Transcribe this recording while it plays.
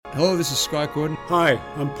Hello, this is Scott Gordon. Hi,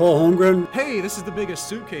 I'm Paul Holmgren. Hey, this is the biggest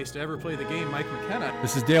suitcase to ever play the game, Mike McKenna.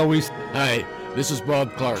 This is Dale Weiss. Hi, this is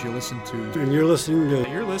Bob Clark. You're listening to... And you're listening to...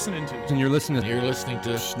 You're listening to... And you're listening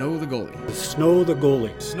to... Snow the Goalie. Snow the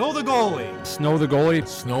Goalie. Snow the Goalie. Snow the Goalie.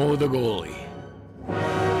 Snow the Goalie.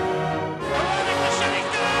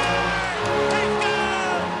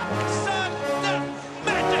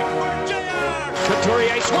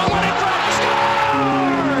 Couturier swung on it, score!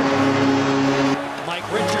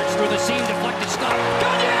 Mike Richards through the seam, deflected stop.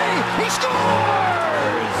 Gagne! He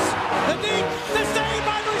scores! The deep, the save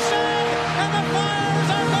by Boucher, and the Flyers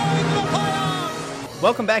are going to the playoffs!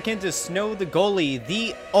 Welcome back into Snow the Goalie,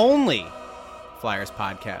 the only Flyers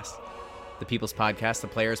podcast. The People's Podcast, the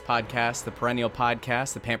Players Podcast, the Perennial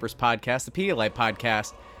Podcast, the Pampers Podcast, the Pedialyte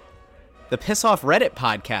Podcast, the Piss Off Reddit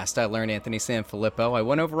Podcast. I learned Anthony Sanfilippo. I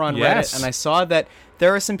went over on Reddit and I saw that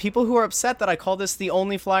there are some people who are upset that I call this the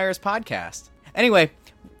only Flyers podcast. Anyway,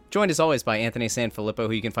 joined as always by Anthony Sanfilippo,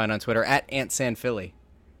 who you can find on Twitter at AntSanPhilly.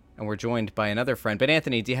 And we're joined by another friend. But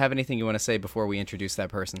Anthony, do you have anything you want to say before we introduce that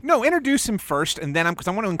person? No, introduce him first, and then because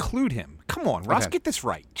I want to include him. Come on, Ross, Get this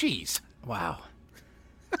right. Jeez. Wow.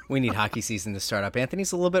 We need hockey season to start up.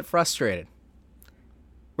 Anthony's a little bit frustrated.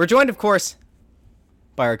 We're joined, of course,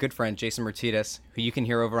 by our good friend Jason Myrtetus, who you can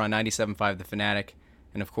hear over on 97.5 The Fanatic,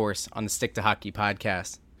 and of course on the Stick to Hockey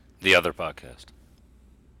podcast. The other podcast.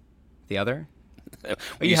 The other?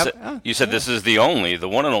 You said this is the only, the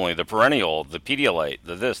one and only, the perennial, the Pedialyte,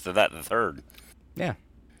 the this, the that, the third. Yeah.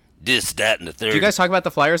 This, that, and the third. Do you guys talk about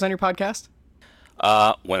the Flyers on your podcast?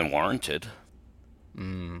 When warranted.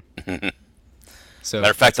 So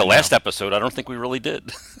matter of fact, the last episode, I don't think we really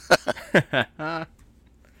did.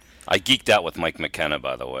 I geeked out with Mike McKenna,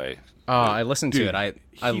 by the way. Oh, I listened to it. I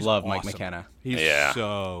love awesome. Mike McKenna. He's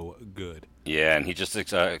so good. Yeah, and he just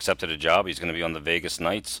accepted a job. He's going to be on the Vegas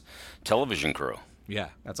Knights television crew. Yeah.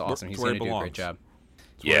 That's awesome. He's going to do a great job.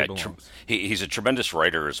 Yeah, he's a tremendous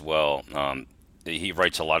writer as well. He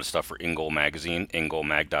writes a lot of stuff for InGoal magazine,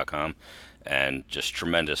 InGoalMag.com, and just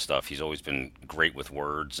tremendous stuff. He's always been great with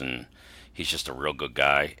words, and he's just a real good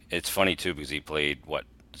guy. It's funny, too, because he played,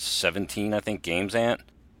 17, I think, games, Ant?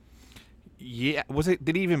 Yeah.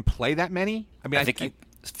 Did he even play that many? I mean, I think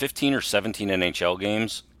 15 or 17 NHL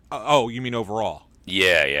games. Oh, you mean overall?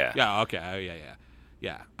 Yeah. Yeah, okay. Oh, yeah.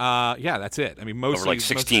 Yeah, that's it. I mean, over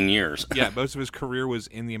 16 years. Yeah, most of his career was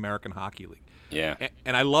in the American Hockey League. Yeah.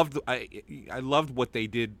 And I loved what they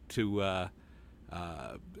did to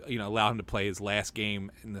allow him to play his last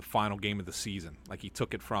game in the final game of the season. Like he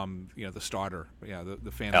took it from the starter,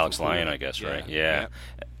 the fan. Alex Lyon, I guess, right? Yeah.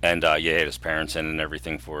 And he had his parents in and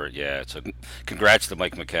everything for it. Yeah. So congrats to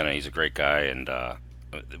Mike McKenna. He's a great guy, and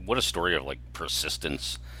what a story of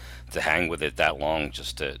persistence to hang with it that long,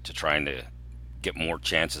 just to trying to get more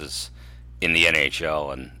chances in the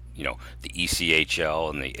NHL and the ECHL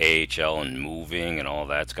and the AHL and moving and all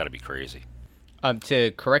that. It's got to be crazy.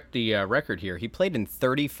 To correct the record here, he played in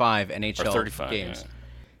 35 NHL games. Yeah.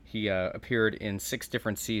 He appeared in 6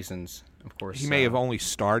 different seasons, of course. He may have only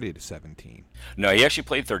started 17. No, he actually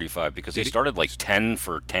played 35 because he started 10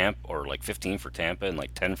 for Tampa or 15 for Tampa and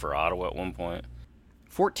 10 for Ottawa at one point.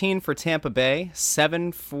 14 for Tampa Bay,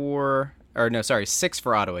 6 for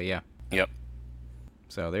Ottawa, yeah. Yep.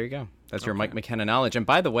 So there you go. That's your Mike McKenna knowledge. And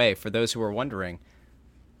by the way, for those who are wondering,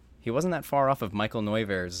 he wasn't that far off of Michael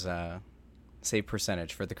Neuvir's save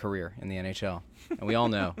percentage for the career in the NHL. And we all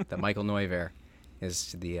know that Michael Neuvirth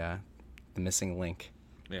is the missing link.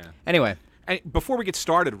 Yeah. Anyway. And before we get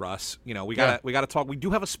started, Russ, we gotta talk. We do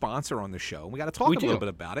have a sponsor on the show. We gotta talk a little bit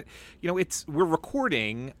about it. We're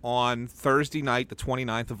recording on Thursday night, the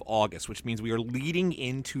 29th of August, which means we are leading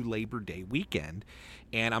into Labor Day weekend.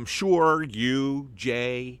 And I'm sure you,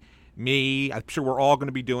 Jay, me, I'm sure we're all going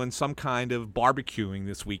to be doing some kind of barbecuing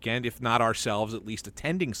this weekend, if not ourselves, at least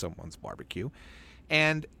attending someone's barbecue.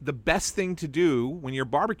 And the best thing to do when you're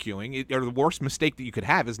barbecuing, or the worst mistake that you could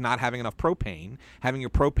have, is not having enough propane, having your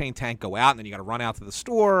propane tank go out, and then you got to run out to the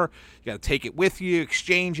store, you got to take it with you,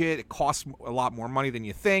 exchange it. It costs a lot more money than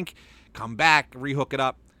you think. Come back, rehook it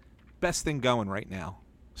up. Best thing going right now,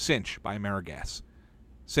 Cinch by AmeriGas.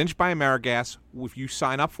 Cinch by AmeriGas, if you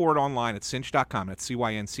sign up for it online at cinch.com, that's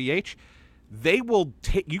CYNCH, they will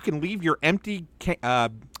you can leave your empty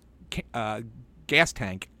gas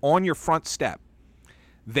tank on your front step.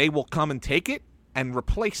 They will come and take it and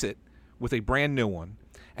replace it with a brand new one.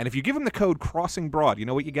 And if you give them the code Crossing Broad, you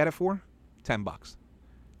know what you get it for? $10.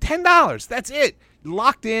 $10. That's it.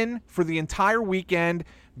 Locked in for the entire weekend,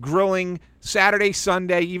 grilling Saturday,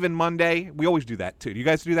 Sunday, even Monday. We always do that too. Do you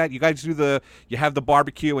guys do that? You guys do you have the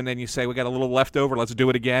barbecue and then you say, we got a little left over, let's do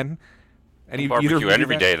it again. And barbecue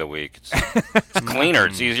every day of the week. It's cleaner.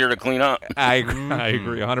 It's easier to clean up. I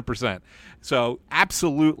agree 100%. So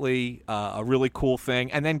absolutely a really cool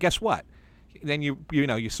thing. And then guess what? Then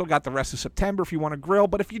you still got the rest of September if you want to grill.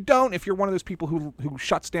 But if you don't, if you're one of those people who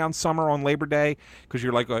shuts down summer on Labor Day because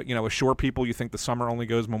you're like a shore people, you think the summer only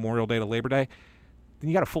goes Memorial Day to Labor Day, then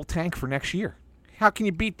you got a full tank for next year. How can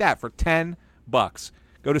you beat that for $10?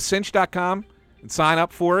 Go to cinch.com and sign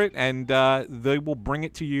up for it, and they will bring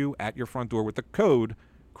it to you at your front door with the code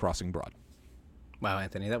CrossingBroad. Wow,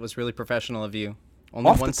 Anthony, that was really professional of you.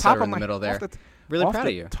 Only one stutter in the middle there. Really proud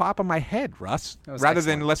of you. Top of my head, Russ, rather excellent.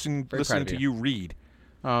 than listening to you read.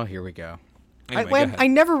 Oh, here we go. Anyway, go ahead. I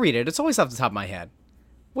never read it. It's always off the top of my head.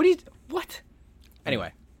 What?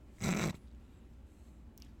 Anyway.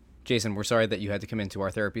 Jason, we're sorry that you had to come into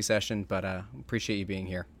our therapy session, but appreciate you being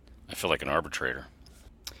here. I feel like an arbitrator.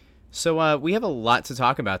 So we have a lot to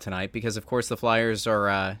talk about tonight because, of course, the Flyers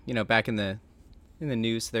are back in the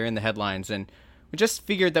news. They're in the headlines, and we just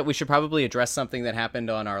figured that we should probably address something that happened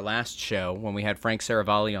on our last show when we had Frank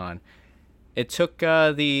Saravalli on. It took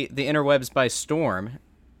the interwebs by storm,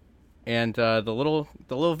 and the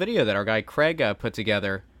little video that our guy Craig put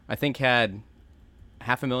together, I think, had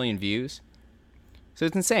 500,000 views. So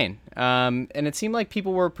it's insane. And it seemed like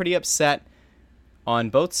people were pretty upset on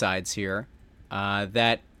both sides here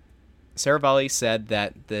that Saravalli said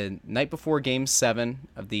that the night before Game 7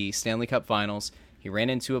 of the Stanley Cup Finals, he ran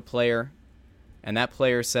into a player, and that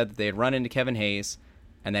player said that they had run into Kevin Hayes,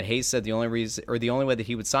 and that Hayes said the only way that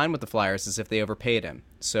he would sign with the Flyers is if they overpaid him.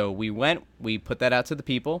 So we put that out to the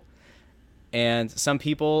people, and some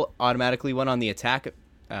people automatically went on the attack,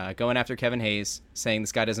 going after Kevin Hayes, saying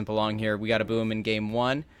this guy doesn't belong here. We got to boo him in Game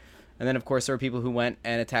 1. And then, of course, there were people who went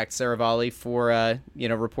and attacked Saravalli for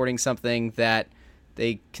reporting something that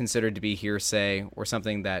they considered to be hearsay or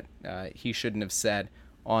something that he shouldn't have said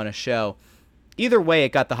on a show. Either way,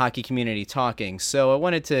 it got the hockey community talking. So I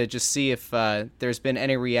wanted to just see if there's been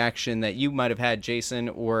any reaction that you might have had, Jason,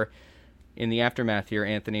 or in the aftermath here,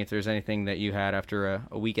 Anthony, if there's anything that you had after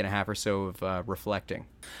a week and a half or so of reflecting.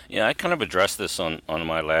 Yeah, I kind of addressed this on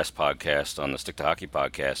my last podcast, on the Stick to Hockey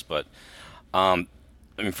podcast, but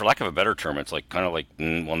for lack of a better term, it's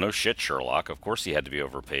no shit, Sherlock. Of course he had to be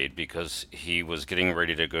overpaid because he was getting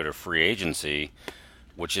ready to go to free agency,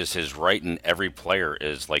 which is his right, and every player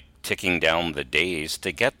is ticking down the days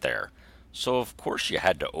to get there. So of course you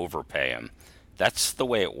had to overpay him. That's the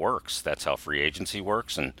way it works. That's how free agency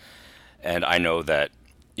works. And I know that,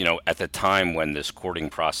 at the time when this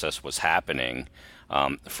courting process was happening,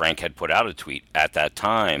 Frank had put out a tweet at that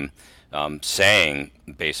time saying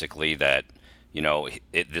basically that,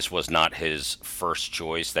 this was not his first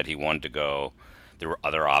choice, that he wanted to go. There were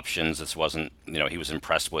other options. This wasn't, he was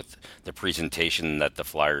impressed with the presentation that the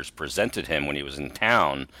Flyers presented him when he was in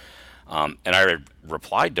town. And I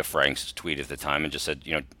replied to Frank's tweet at the time and just said,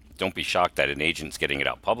 don't be shocked that an agent's getting it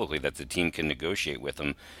out publicly that the team can negotiate with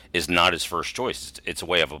him is not his first choice. It's a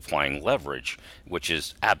way of applying leverage, which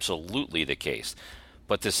is absolutely the case.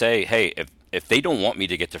 But to say, hey, if they don't want me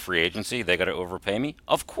to get to free agency, they got to overpay me.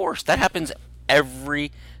 Of course, that happens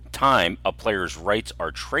every time a player's rights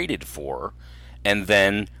are traded for. And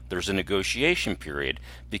then there's a negotiation period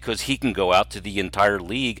because he can go out to the entire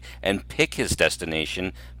league and pick his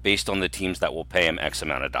destination based on the teams that will pay him X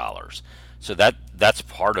amount of dollars. So that's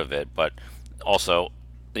part of it. But also,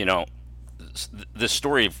 this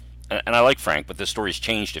story, and I like Frank, but this story's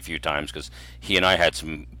changed a few times because he and I had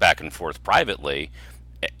some back and forth privately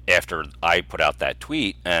after I put out that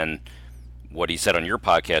tweet, and what he said on your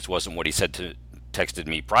podcast wasn't what he texted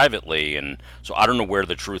me privately, and so I don't know where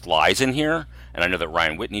the truth lies in here. And I know that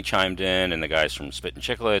Ryan Whitney chimed in, and the guys from Spit and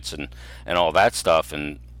Chicklets, and all that stuff.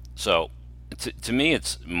 And so, to me,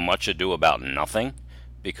 it's much ado about nothing,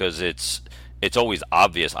 because it's always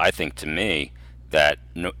obvious, I think, to me, that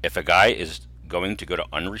if a guy is going to go to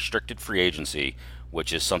unrestricted free agency,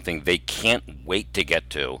 which is something they can't wait to get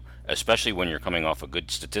to, especially when you're coming off a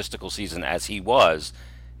good statistical season as he was,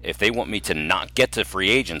 if they want me to not get to free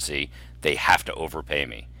agency, they have to overpay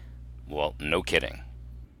me. Well, no kidding.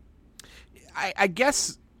 I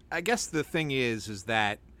guess the thing is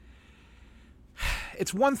that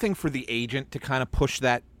it's one thing for the agent to kind of push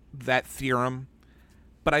that theorem,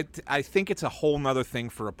 but I think it's a whole nother thing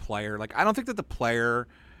for a player. I don't think that the player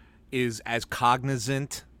is as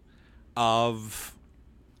cognizant of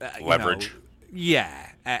leverage.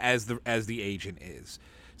 As the agent is.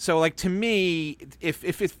 So, to me, if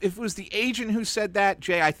it was the agent who said that,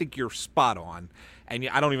 Jay, I think you're spot on, and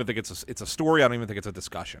I don't even think it's a story. I don't even think it's a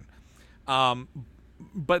discussion.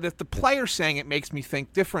 But if the player's saying it, makes me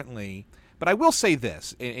think differently, But I will say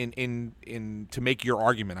this in to make your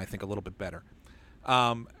argument, I think, a little bit better.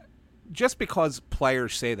 Just because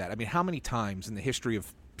players say that, I mean, how many times in the history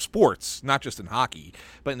of sports, not just in hockey,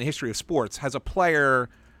 but in the history of sports, has a player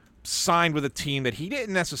signed with a team that he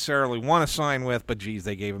didn't necessarily want to sign with, but geez,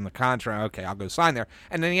 they gave him the contract. Okay, I'll go sign there,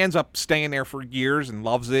 and then he ends up staying there for years and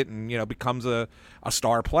loves it, and becomes a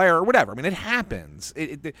star player or whatever. I mean, it happens.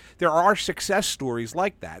 There are success stories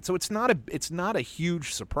like that, so it's not a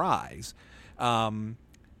huge surprise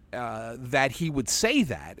that he would say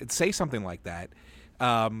that and say something like that.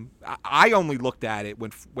 I only looked at it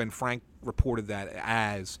when Frank reported that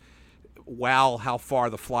as, wow, how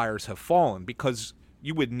far the Flyers have fallen, because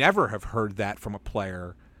you would never have heard that from a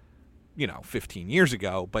player, 15 years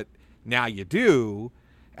ago, but now you do,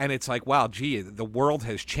 and it's like, wow, gee, the world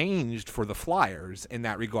has changed for the Flyers in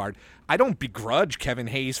that regard. I don't begrudge Kevin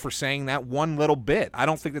Hayes for saying that one little bit. I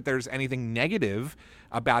don't think that there's anything negative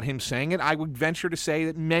about him saying it. I would venture to say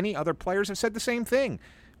that many other players have said the same thing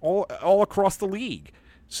all across the league.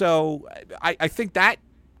 So I think that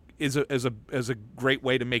is a great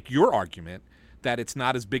way to make your argument that it's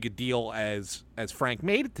not as big a deal as Frank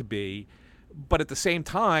made it to be. But at the same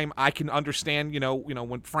time, I can understand,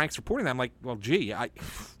 when Frank's reporting that, I'm like, well, gee,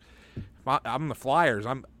 I'm the Flyers.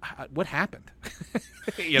 What happened?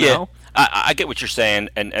 you know? I get what you're saying,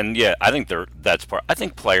 and yeah, I think that's part. I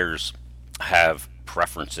think players have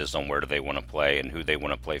preferences on where do they want to play and who they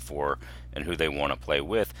want to play for and who they want to play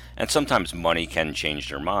with, and sometimes money can change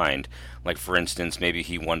their mind. Like, for instance, maybe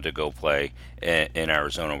he wanted to go play in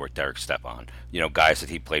Arizona with Derek Stepan, guys that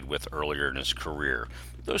he played with earlier in his career.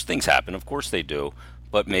 Those things happen, of course they do,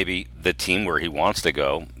 but maybe the team where he wants to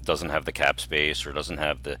go doesn't have the cap space or doesn't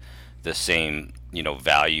have the same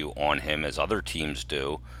value on him as other teams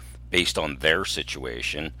do based on their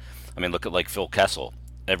situation. I mean, look at like Phil Kessel.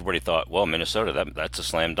 Everybody thought, well, Minnesota, that's a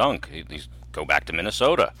slam dunk. He's go back to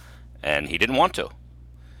Minnesota, and he didn't want to.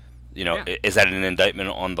 Is that an indictment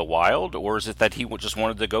on the Wild, or is it that he just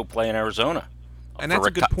wanted to go play in Arizona? And that's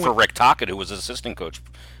a good point for Rick Tocchet, who was his assistant coach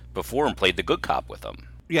before and played the good cop with him.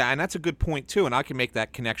 Yeah, and that's a good point too, and I can make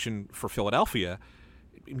that connection for Philadelphia.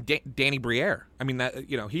 Danny Briere. I mean, that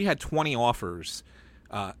he had 20 offers,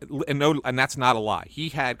 and that's not a lie. He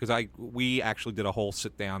had, because we actually did a whole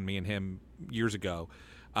sit down, me and him, years ago.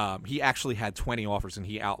 He actually had 20 offers, and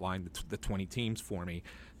he outlined the 20 teams for me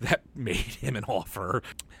that made him an offer.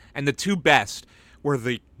 And the two best were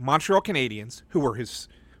the Montreal Canadiens, who were his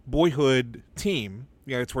boyhood team.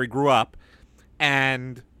 It's where he grew up,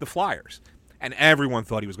 and the Flyers. And everyone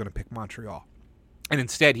thought he was going to pick Montreal. And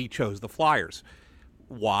instead, he chose the Flyers.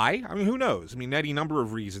 Why? I mean, who knows? I mean, any number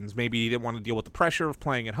of reasons. Maybe he didn't want to deal with the pressure of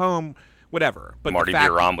playing at home, whatever. But Marty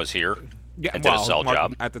Biron was here and did a sell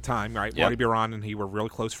job. At the time, right? Yep. Marty Biron and he were really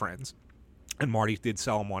close friends. And Marty did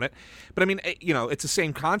sell him on it. But, I mean, it's the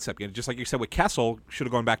same concept. Just like you said with Kessel, should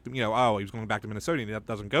have gone back to, he was going back to Minnesota and he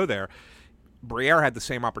doesn't go there. Briere had the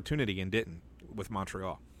same opportunity and didn't with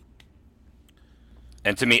Montreal.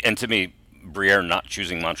 And to me, Briere not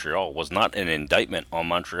choosing Montreal was not an indictment on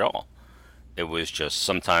Montreal. It was just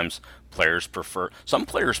sometimes some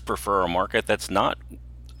players prefer a market that's not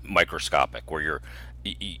microscopic, where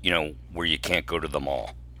where you can't go to the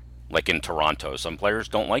mall. Like in Toronto, some players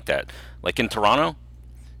don't like that. Like in Toronto,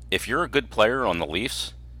 if you're a good player on the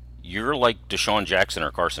Leafs, you're like Deshaun Jackson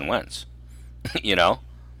or Carson Wentz.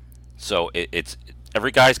 So it's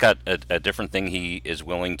every guy's got a different thing he is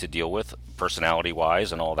willing to deal with,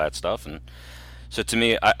 personality-wise, and all that stuff. And so to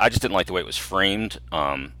me, I just didn't like the way it was framed.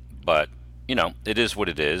 But it is what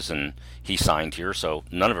it is, and he signed here, so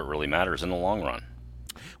none of it really matters in the long run.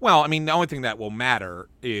 Well, I mean, the only thing that will matter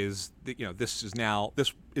is that, this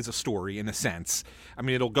is a story in a sense. I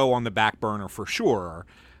mean, it'll go on the back burner for sure.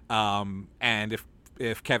 And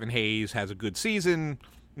if Kevin Hayes has a good season,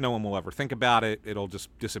 no one will ever think about it. It'll just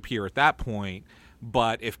disappear at that point.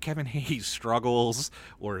 But if Kevin Hayes struggles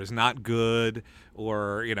or is not good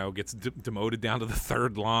or, gets demoted down to the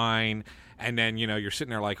third line, and then, you're sitting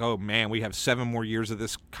there like, oh, man, we have 7 more years of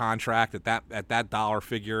this contract at that dollar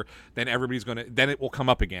figure, then then it will come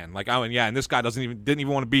up again. Like, oh, and yeah, and this guy didn't even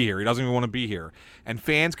want to be here. He doesn't even want to be here. And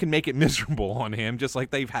fans can make it miserable on him, just like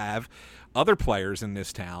they have other players in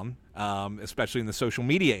this town, especially in the social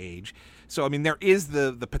media age. So, I mean, there is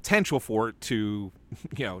the potential for it to,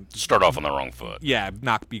 start off on the wrong foot. Yeah,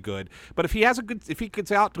 not be good. But if he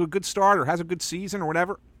gets out to a good start or has a good season or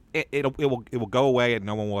whatever, it will go away and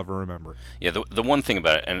no one will ever remember it. Yeah, the one thing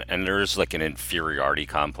about it, and there is like an inferiority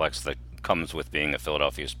complex that comes with being a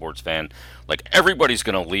Philadelphia sports fan. Like, everybody's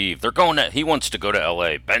going to leave. He wants to go to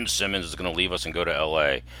L.A. Ben Simmons is going to leave us and go to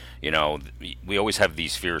L.A. We always have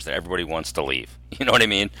these fears that everybody wants to leave. You know what I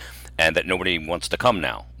mean? and that nobody wants to come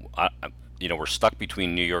now. We're stuck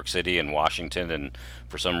between New York City and Washington, and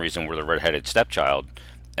for some reason we're the redheaded stepchild,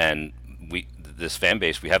 and this fan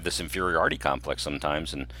base, we have this inferiority complex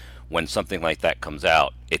sometimes, and when something like that comes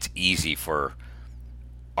out, it's easy for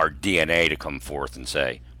our DNA to come forth and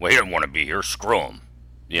say, well, he didn't want to be here, screw him.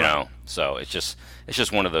 So it's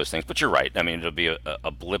just one of those things. But you're right. I mean, it'll be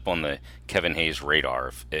a blip on the Kevin Hayes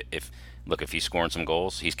radar. If he's scoring some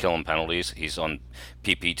goals, he's killing penalties, he's on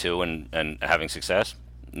PP2 and having success,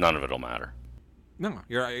 none of it'll matter. No,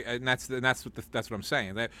 you're right, and that's what I'm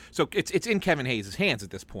saying. So it's in Kevin Hayes' hands at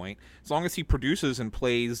this point. As long as he produces and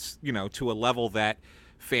plays, to a level that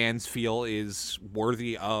fans feel is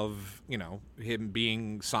worthy of, him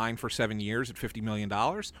being signed for 7 years at $50 million,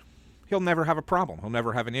 he'll never have a problem. He'll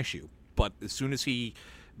never have an issue. But as soon as he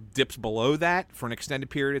dips below that for an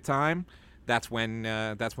extended period of time, that's when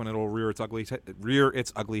it'll rear its ugly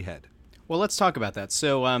head. Well, let's talk about that.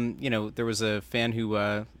 So, there was a fan who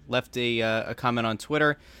left a comment on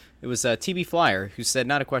Twitter. It was TB Flyer who said,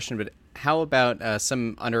 not a question, but how about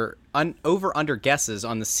some over-under guesses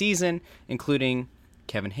on the season, including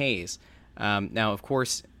Kevin Hayes? Now, of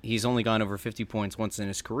course, he's only gone over 50 points once in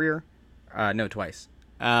his career. No, twice.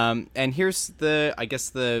 And here's the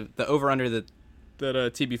over-under that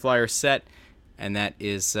TB Flyer set, and that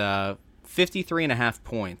is 53.5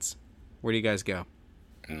 points. Where do you guys go?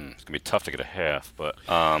 It's gonna be tough to get a half, but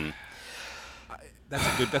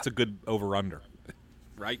that's a good over-under,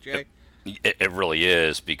 right, Jay? It really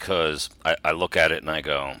is, because I look at it and I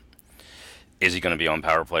go, is he going to be on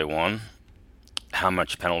power play 1? How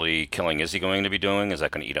much penalty killing is he going to be doing? Is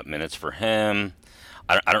that going to eat up minutes for him?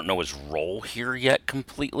 I don't know his role here yet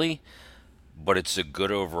completely, but it's a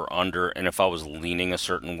good over-under. And if I was leaning a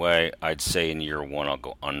certain way, I'd say in year 1 I'll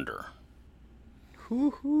go under.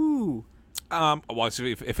 Hoo-hoo. Well, so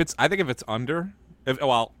if it's under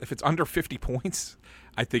 50 points,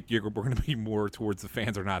 I think we're going to be more towards the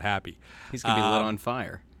fans are not happy. He's going to be lit on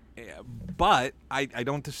fire. Yeah, but I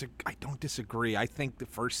don't disagree. I think the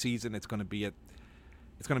first season it's going to be a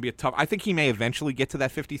tough. I think he may eventually get to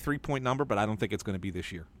that 53-point number, but I don't think it's going to be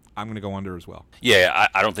this year. I'm going to go under as well. Yeah,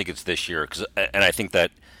 I don't think it's this year, and I think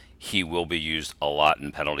that he will be used a lot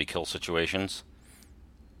in penalty kill situations.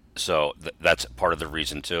 So that's part of the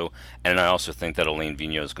reason too. And I also think that Alain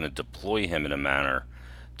Vigneault is going to deploy him in a manner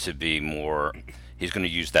to be more. He's going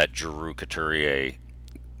to use that Giroux, Couturier,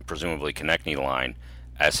 presumably Konechny line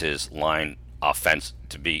as his line offense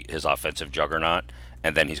to be his offensive juggernaut.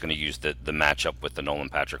 And then he's going to use the matchup with the Nolan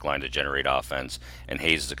Patrick line to generate offense. And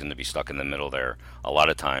Hayes is going to be stuck in the middle there a lot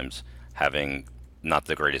of times, having not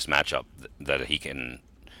the greatest matchup that he can,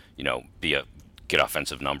 get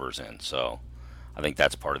offensive numbers in. So I think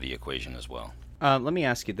that's part of the equation as well. Let me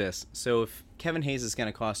ask you this. So if Kevin Hayes is going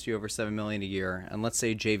to cost you over $7 million a year, and let's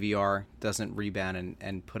say JVR doesn't rebound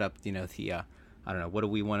and put up, I don't know, what do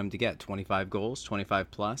we want him to get? 25 goals, 25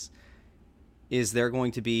 plus? Is there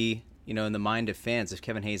going to be, in the mind of fans, if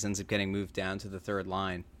Kevin Hayes ends up getting moved down to the third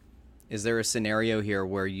line, is there a scenario here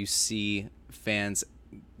where you see fans,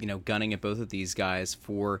 gunning at both of these guys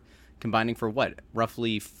for combining for what?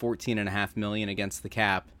 Roughly $14.5 million against the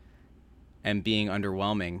cap, and being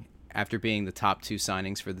underwhelming after being the top 2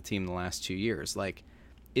 signings for the team in the last 2 years? Like,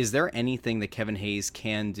 is there anything that Kevin Hayes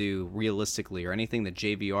can do realistically, or anything that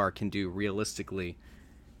JVR can do realistically,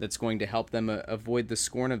 that's going to help them avoid the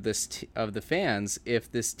scorn of of the fans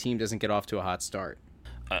if this team doesn't get off to a hot start?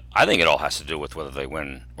 I think it all has to do with whether they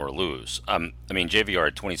win or lose. JVR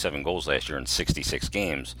had 27 goals last year in 66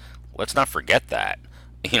 games. Let's not forget that.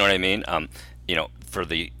 You know what I mean? For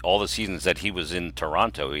all the seasons that he was in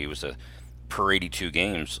Toronto, he was a per 82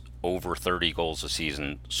 games over 30 goals a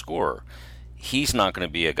season scorer. He's not going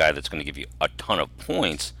to be a guy that's going to give you a ton of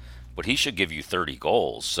points, but he should give you 30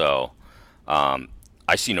 goals. So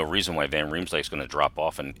I see no reason why Van Riemsdyk is going to drop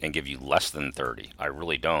off and give you less than 30. I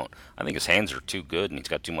really don't. I think his hands are too good and he's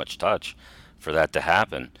got too much touch for that to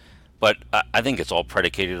happen. But I think it's all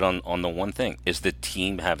predicated on the one thing, is the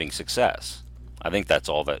team having success. I think that's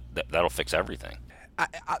all that'll fix everything.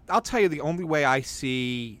 I'll tell you, the only way I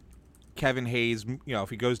see Kevin Hayes, if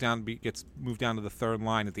he goes down, gets moved down to the third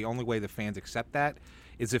line, the only way the fans accept that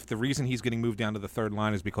is if the reason he's getting moved down to the third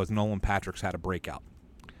line is because Nolan Patrick's had a breakout.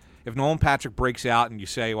 If Nolan Patrick breaks out and you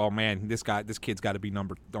say, well, man, this kid's got to be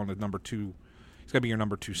number 2, he's got to be your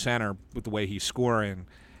number 2 center with the way he's scoring,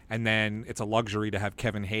 and then it's a luxury to have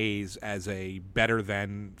Kevin Hayes as a better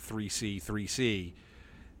than 3C,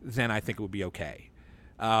 then I think it would be okay.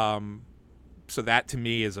 So that to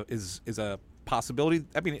me is a possibility.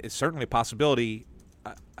 I mean, it's certainly a possibility.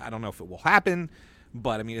 I don't know if it will happen,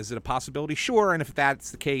 But I mean, is it a possibility? Sure. And if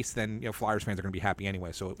that's the case, then Flyers fans are going to be happy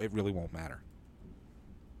anyway, so it really won't matter.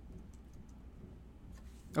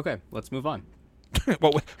 Okay, let's move on.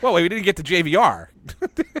 Well, we didn't get to JVR.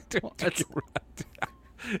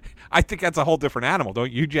 I think that's a whole different animal,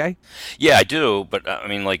 don't you, Jay? Yeah, I do. But I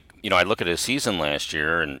mean, I look at his season last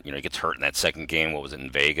year, and he gets hurt in that second game. What was it, in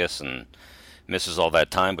Vegas, and misses all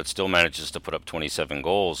that time, but still manages to put up 27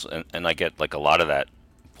 goals. And I get a lot of that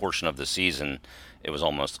portion of the season. It was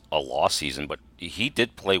almost a lost season, but he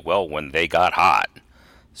did play well when they got hot.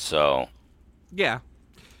 So, yeah.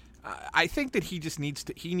 I think that he just needs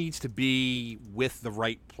to be with the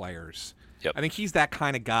right players. Yep. I think he's that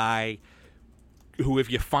kind of guy who,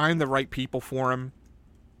 if you find the right people for him,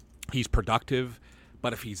 he's productive.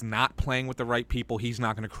 But if he's not playing with the right people, he's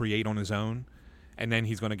not going to create on his own, and then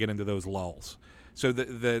he's going to get into those lulls. So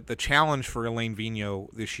the challenge for Elaine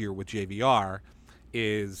Vigneault this year with JVR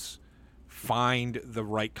is find the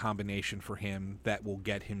right combination for him that will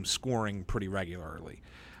get him scoring pretty regularly.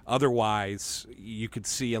 Otherwise, you could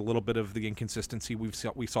see a little bit of the inconsistency we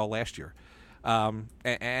saw last year, and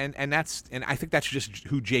I think that's just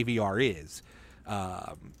who JVR is.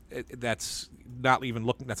 That's not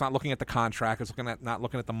looking at the contract. It's not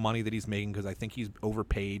looking at the money that he's making, because I think he's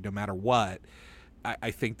overpaid no matter what.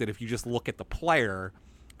 I think that if you just look at the player,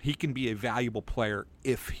 he can be a valuable player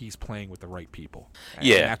if he's playing with the right people.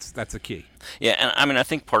 And that's the key. Yeah, and I mean, I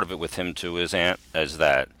think part of it with him too is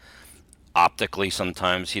that optically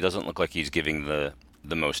sometimes he doesn't look like he's giving the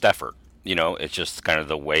most effort. It's just kind of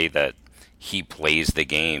the way that he plays the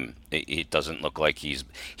game. It doesn't look like he's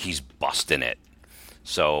busting it.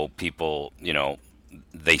 So people,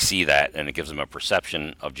 they see that, and it gives them a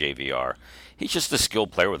perception of JVR. He's just a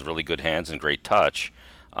skilled player with really good hands and great touch.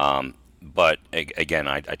 But again,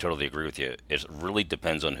 I totally agree with you. It really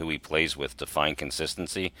depends on who he plays with to find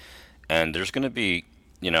consistency. And there's going to be,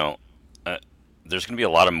 there's going to be a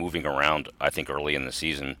lot of moving around, I think, early in the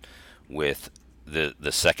season with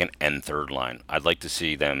the second and third line. I'd like to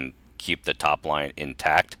see them keep the top line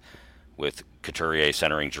intact with Couturier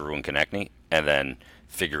centering Giroux and Konechny, and then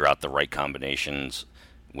figure out the right combinations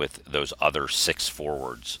with those other six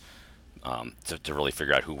forwards to really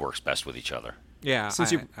figure out who works best with each other. Yeah,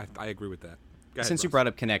 I agree with that. Go ahead, Since you Russ. brought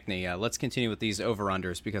up Konechny, let's continue with these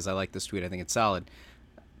over-unders, because I like this tweet. I think it's solid.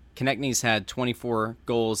 Konechny's had 24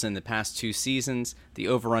 goals in the past 2 seasons. The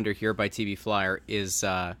over-under here by TV Flyer is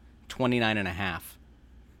 29.5.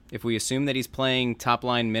 If we assume that he's playing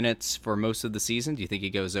top-line minutes for most of the season, do you think he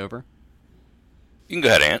goes over? You can go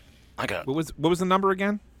ahead, Ant. I got it. What was the number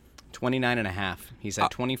again? 29.5. He's had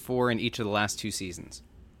 24 in each of the last 2 seasons.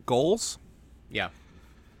 Goals? Yeah.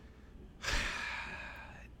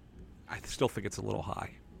 I still think it's a little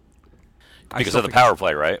high. Because of the power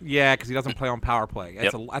play, right? Yeah, because he doesn't play on power play.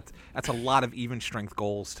 Yep. That's a lot of even strength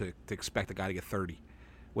goals to expect a guy to get 30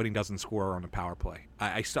 when he doesn't score on the power play.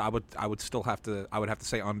 I would have to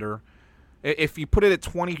say under. If you put it at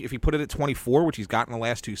 20, if you put it at 24, which he's got in the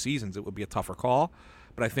last 2 seasons, it would be a tougher call.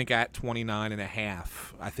 But I think at 29.5,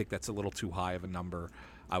 I think that's a little too high of a number.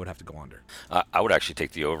 I would have to go under. I would actually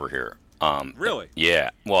take the over here. Really? Yeah.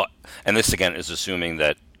 Well, and this again is assuming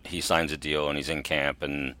that he signs a deal and he's in camp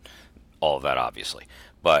and all of that, obviously.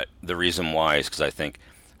 But the reason why is because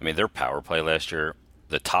I mean, their power play last year,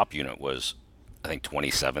 the top unit was, I think,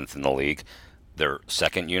 27th in the league. Their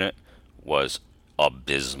second unit was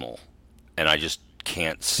abysmal. And I just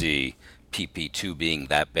can't see PP2 being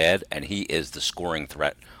that bad, and he is the scoring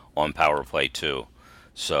threat on power play too.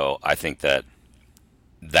 So I think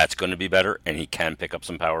that's going to be better, and he can pick up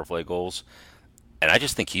some power play goals. And I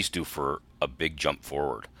just think he's due for a big jump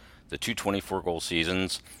forward. The 2 24-goal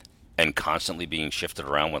seasons and constantly being shifted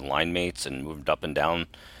around with line mates and moved up and down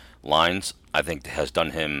lines, I think has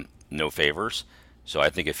done him no favors. So I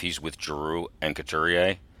think if he's with Giroux and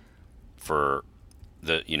Couturier for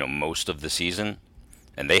the most of the season,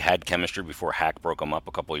 and they had chemistry before Hack broke them up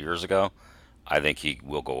a couple of years ago, I think he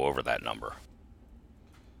will go over that number.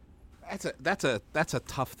 That's a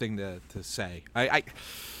tough thing to say.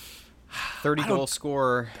 30-goal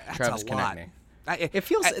scorer, Travis a lot.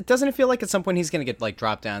 Konechny. Doesn't it feel like at some point he's going to get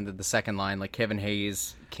dropped down to the second line, like Kevin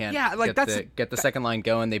Hayes can't get the second line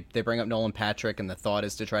going. They bring up Nolan Patrick, and the thought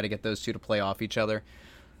is to try to get those two to play off each other.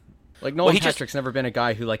 Like Nolan Patrick's never been a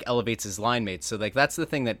guy who elevates his line mates, so that's the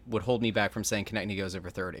thing that would hold me back from saying Konechny goes over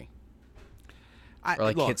 30.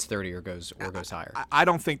 Hits 30 or goes higher. I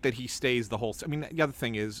don't think that he stays the whole. I mean, the other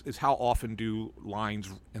thing is how often do lines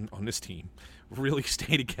on this team really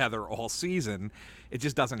stay together all season? It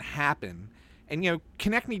just doesn't happen. And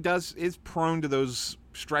Konechny is prone to those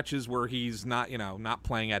stretches where he's not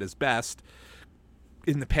playing at his best.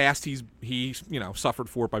 in the past he's suffered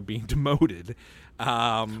for it by being demoted.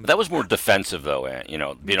 That was more defensive, though, being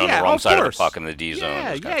on the wrong side of the puck in the D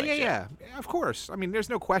zone. Yeah, of course. I mean, there's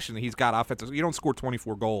no question that he's got offensive. You don't score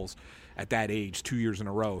 24 goals at that age 2 years in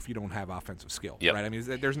a row if you don't have offensive skill, right? I mean,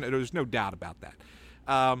 there's no doubt about that.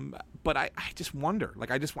 But I just wonder,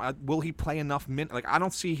 will he play enough minutes? Like, I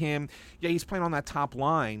don't see him. Yeah, he's playing on that top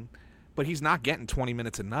line, but he's not getting 20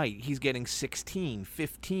 minutes a night. He's getting 16,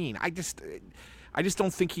 15. I just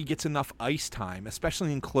don't think he gets enough ice time,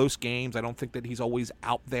 especially in close games. I don't think that he's always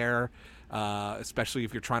out there, especially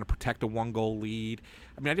if you're trying to protect a 1-goal lead.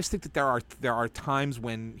 I mean, I just think that there are times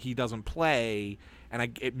when he doesn't play,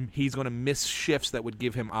 and he's going to miss shifts that would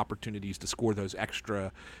give him opportunities to score those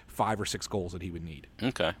extra 5 or 6 goals that he would need.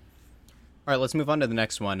 Okay. All right, let's move on to the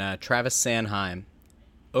next one. Travis Sanheim,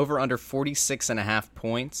 over under 46.5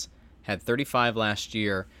 points, had 35 last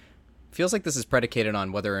year. Feels like this is predicated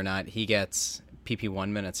on whether or not he gets PP1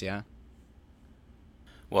 minutes, yeah?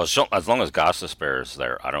 Well, as long as Gostisbehere is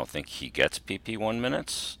there, I don't think he gets PP1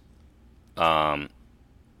 minutes. But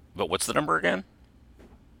what's the number again?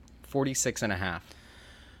 46.5.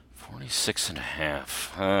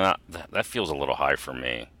 46.5. That feels a little high for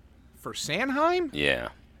me. For Sanheim? Yeah.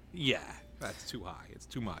 Yeah, that's too high. It's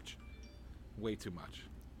too much. Way too much.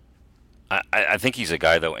 I think he's a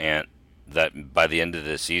guy, though, Ant, that by the end of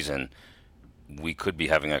the season, we could be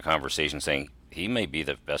having a conversation saying he may be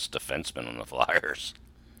the best defenseman on the Flyers.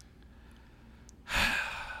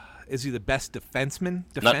 Is he the best defenseman?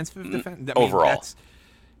 Overall.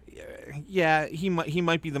 Yeah, he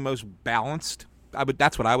might be the most balanced.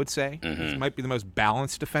 That's what I would say. Mm-hmm. He might be the most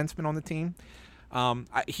balanced defenseman on the team.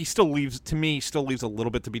 He still leaves a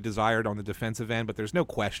little bit to be desired on the defensive end, but there's no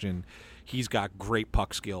question he's got great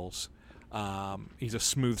puck skills. He's a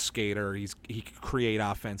smooth skater. He can create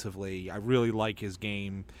offensively. I really like his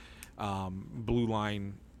game. Blue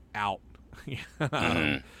line out.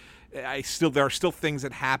 Mm-hmm. There are still things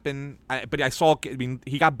that happen.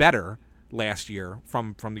 He got better last year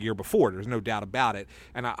from the year before. There's no doubt about it,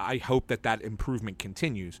 and I hope that improvement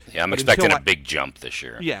continues. Yeah, I'm expecting a big jump this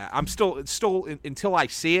year. Yeah, I'm still until I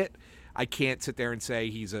see it, I can't sit there and say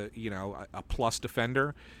he's a plus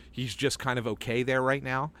defender. He's just kind of okay there right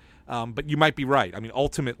now. But you might be right. I mean,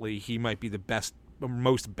 ultimately, he might be the best,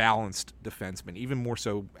 most balanced defenseman, even more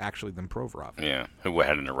so actually than Provorov. Yeah, who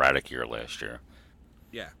had an erratic year last year.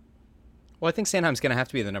 Yeah. Well, I think Sanheim's going to have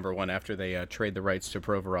to be the number one after they trade the rights to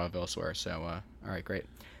Provorov elsewhere. So, all right, great.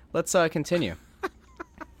 Let's continue.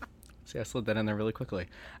 See, I slid that in there really quickly.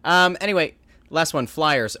 Anyway, last one,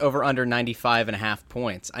 Flyers, over under 95.5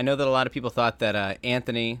 points. I know that a lot of people thought that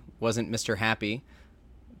Anthony wasn't Mr. Happy.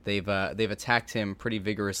 They've attacked him pretty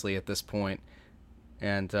vigorously at this point,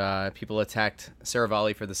 and people attacked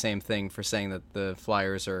Saravalli for the same thing, for saying that the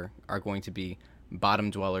Flyers are going to be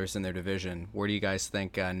bottom dwellers in their division. Where do you guys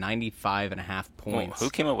think 95.5 points? Well, who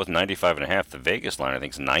came up with 95.5? The Vegas line, I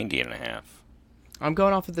think, is 90.5. I'm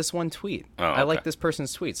going off of this one tweet. Oh, okay. I like this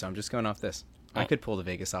person's tweet, so I'm just going off this. I could pull the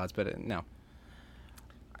Vegas odds, but no.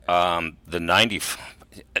 The 90.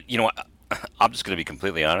 You know what? I'm just going to be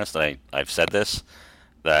completely honest. I've said this,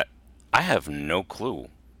 that I have no clue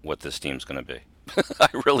what this team's going to be. I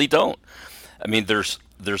really don't. I mean, there's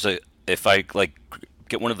if I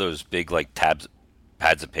get one of those big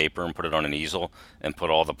pads of paper and put it on an easel and put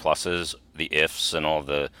all the pluses, the ifs, and all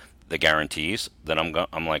the guarantees, then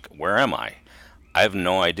I'm like, where am I? I have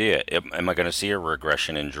no idea. Am I going to see a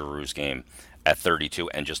regression in Giroux's game at 32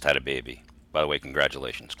 and just had a baby? By the way,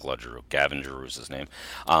 congratulations, Claude Giroux. Gavin Giroux is his name.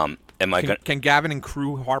 Can Gavin and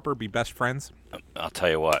Crew Harper be best friends? I'll tell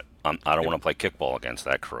you what. I don't want to play kickball against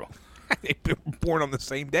that crew. They were born on the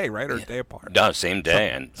same day, right, or a day apart? No, same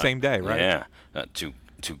day. Same day, right? Yeah, two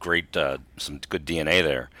great, some good DNA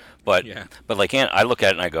there. But I look at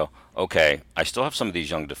it and I go, okay, I still have some of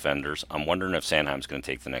these young defenders. I'm wondering if Sanheim's going to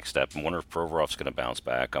take the next step. I'm wondering if Provorov's going to bounce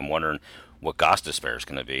back. I'm wondering what Gostisbehere is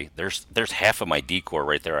going to be. There's half of my decor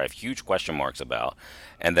right there I have huge question marks about.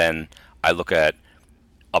 And then I look at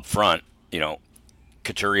up front,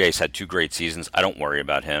 Couturier's had 2 great seasons. I don't worry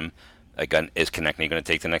about him. Again, is Konechny going to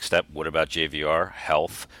take the next step? What about JVR?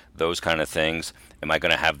 Health? Those kind of things. Am I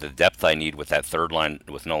going to have the depth I need with that third line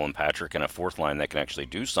with Nolan Patrick and a fourth line that can actually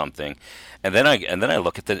do something? And then I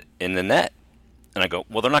look at in the net and I go,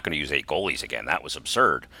 well, they're not going to use 8 goalies again. That was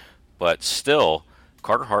absurd. But still,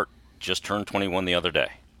 Carter Hart just turned 21 the other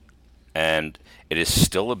day. And it is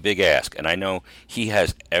still a big ask. And I know he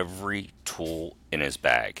has every tool in his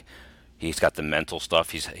bag. He's got the mental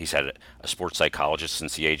stuff. He's had a sports psychologist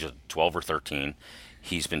since the age of 12 or 13.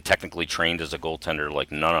 He's been technically trained as a goaltender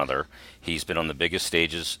like none other. He's been on the biggest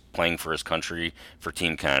stages playing for his country, for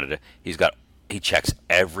Team Canada. He's got he checks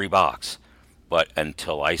every box. But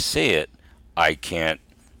until I see it, I can't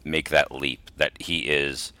make that leap that he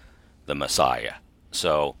is the Messiah.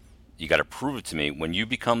 So you got to prove it to me. When you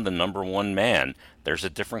become the number one man, there's a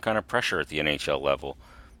different kind of pressure at the NHL level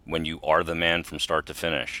when you are the man from start to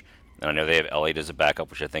finish. And I know they have Elliott as a backup,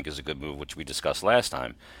 which I think is a good move, which we discussed last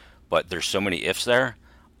time. But there's so many ifs there.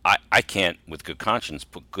 I can't, with good conscience,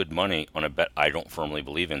 put good money on a bet I don't firmly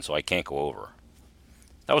believe in, so I can't go over.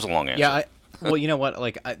 That was a long answer. Yeah, well, you know what?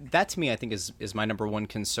 That to me, I think is my number one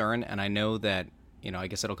concern, and I know that, I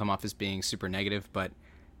guess it'll come off as being super negative, but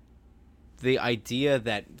the idea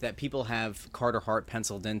that people have Carter Hart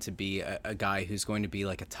penciled in to be a guy who's going to be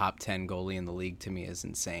like a top 10 goalie in the league to me is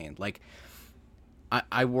insane. Like,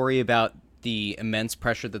 I worry about the immense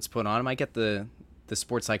pressure that's put on him. I get the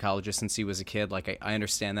sports psychologist since he was a kid. Like, I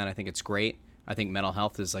understand that. I think it's great. I think mental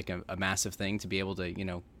health is like a massive thing to be able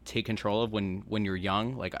to, take control of when you're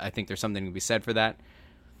young. Like, I think there's something to be said for that.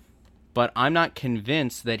 But I'm not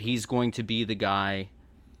convinced that he's going to be the guy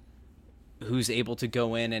who's able to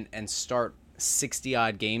go in and start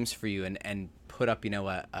 60-odd games for you and put up,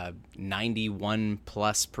 a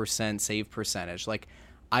 91+% save percentage. Like,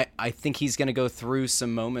 I think he's going to go through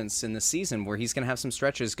some moments in the season where he's going to have some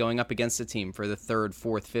stretches going up against a team for the third,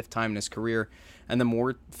 fourth, fifth time in his career. And the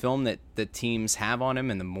more film that the teams have on him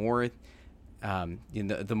and the more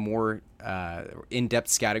the more in-depth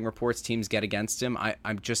scouting reports teams get against him, I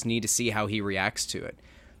just need to see how he reacts to it.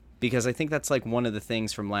 Because I think that's like one of the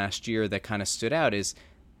things from last year that kind of stood out is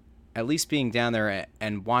at least being down there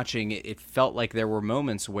and watching, it felt like there were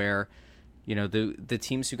moments where, the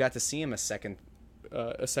teams who got to see him a second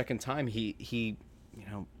time, he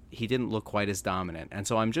didn't look quite as dominant. And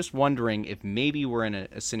so I'm just wondering if maybe we're in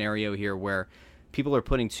a scenario here where people are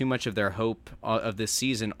putting too much of their hope of this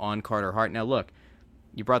season on Carter Hart. Now, look,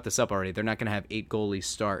 you brought this up already. They're not going to have 8 goalies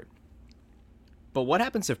start. But what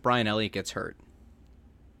happens if Brian Elliott gets hurt?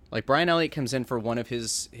 Like, Brian Elliott comes in for one of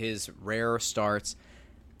his rare starts.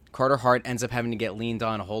 Carter Hart ends up having to get leaned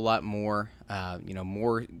on a whole lot more,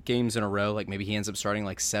 more games in a row. Like, maybe he ends up starting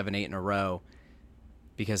like 7, 8 in a row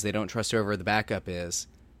because they don't trust whoever the backup is.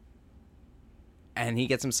 And he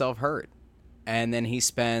gets himself hurt. And then he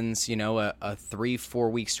spends, a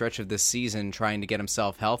 3-4 week stretch of this season trying to get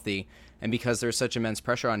himself healthy. And because there's such immense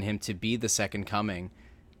pressure on him to be the second coming,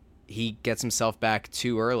 he gets himself back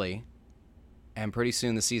too early. And pretty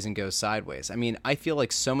soon the season goes sideways. I mean, I feel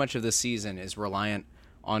like so much of the season is reliant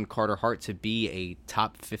on Carter Hart to be a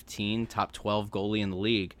top 15, top 12 goalie in the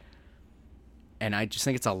league. And I just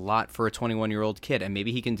think it's a lot for a 21-year-old kid. And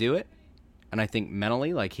maybe he can do it. And I think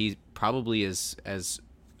mentally, like, he probably is as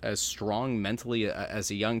strong mentally as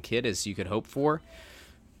a young kid as you could hope for.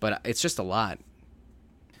 But it's just a lot.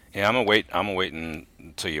 Yeah, I'm gonna wait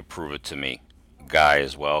until you prove it to me, guy,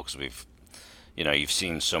 as well, because you've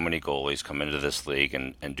seen so many goalies come into this league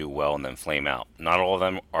and do well and then flame out. Not all of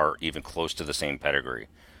them are even close to the same pedigree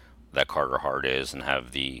that Carter Hart is and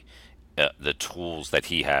have the tools that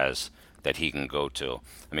he has that he can go to.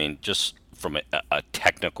 I mean, just from a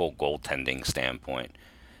technical goaltending standpoint,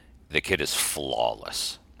 the kid is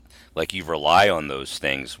flawless. Like, you rely on those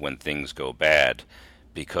things when things go bad,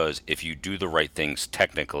 because if you do the right things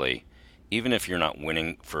technically, even if you're not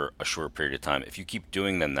winning for a short period of time, if you keep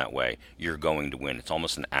doing them that way, you're going to win. It's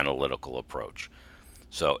almost an analytical approach.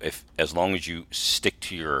 So as long as you stick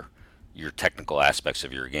to your technical aspects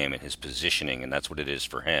of your game and his positioning, and that's what it is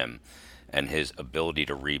for him, and his ability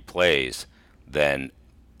to read plays, then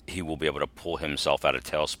he will be able to pull himself out of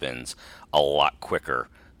tailspins a lot quicker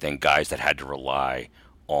than guys that had to rely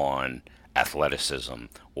on athleticism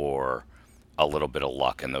or a little bit of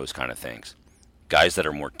luck and those kind of things. Guys that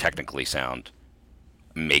are more technically sound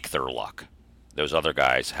make their luck. Those other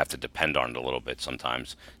guys have to depend on it a little bit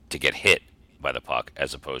sometimes to get hit by the puck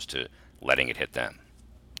as opposed to letting it hit them.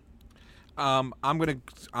 I'm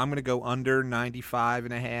gonna go under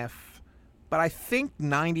 95.5, but I think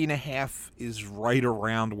 90.5 is right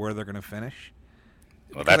around where they're gonna finish.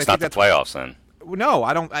 Well, that's not the playoffs then. No,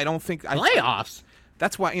 I don't think Playoffs.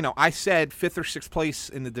 That's why, I said 5th or 6th place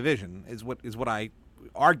in the division is what I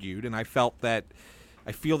argued, and I feel that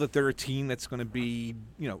they're a team that's going to be,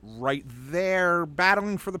 right there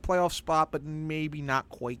battling for the playoff spot, but maybe not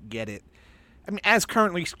quite get it. I mean, as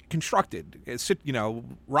currently constructed,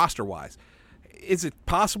 roster-wise. Is it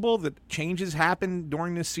possible that changes happen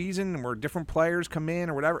during this season where different players come in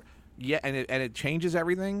or whatever? Yeah, and it changes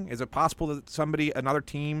everything? Is it possible that another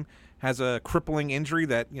team has a crippling injury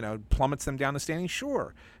that, plummets them down the standings?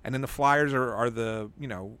 Sure. And then the Flyers are the,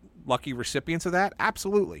 lucky recipients of that?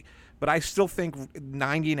 Absolutely. But I still think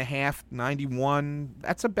 90.5, 91,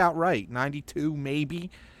 that's about right. 92 maybe.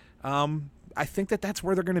 I think that's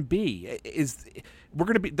where they're going to be.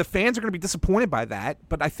 The fans are going to be disappointed by that,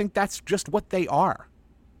 but I think that's just what they are.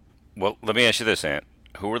 Well, let me ask you this, Ant.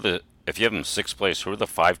 If you have them sixth place, who are the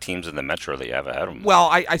 5 teams in the Metro that you have ahead of them? Well,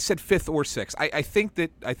 I said 5th or 6th.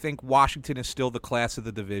 I think Washington is still the class of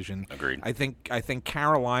the division. Agreed. I think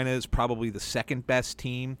Carolina is probably the second best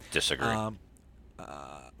team. Disagree.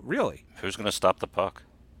 Really? Who's going to stop the puck?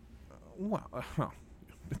 Well,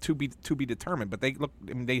 to be determined. But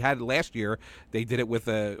they had last year. They did it with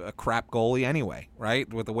a crap goalie anyway,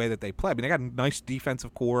 right? With the way that they play. I mean, they got a nice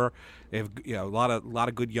defensive core. They have a lot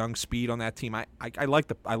of good young speed on that team. I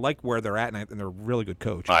like where they're at, and they're a really good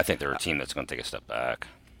coach. I think they're a team that's going to take a step back.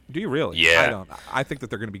 Do you really? Yeah. I don't. I think that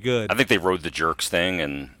they're going to be good. I think they rode the jerks thing,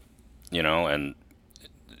 and the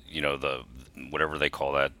whatever they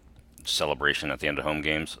call that celebration at the end of home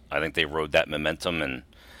games. I think they rode that momentum, and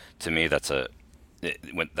to me, I don't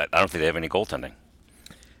think they have any goaltending.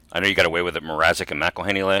 I know you got away with it, Mrazek and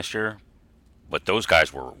McElhinney last year, but those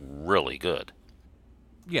guys were really good.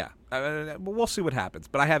 Yeah, we'll see what happens.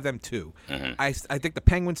 But I have them too. Mm-hmm. I think the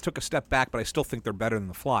Penguins took a step back, but I still think they're better than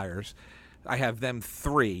the Flyers. I have them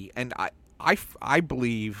 3, and I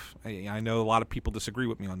believe, I know a lot of people disagree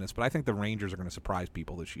with me on this, but I think the Rangers are going to surprise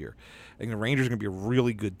people this year. I think the Rangers are going to be a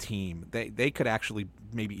really good team. They could actually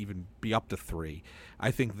maybe even be up to 3.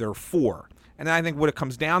 I think they're 4. And I think what it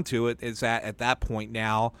comes down to is that at that point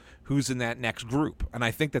now, who's in that next group? And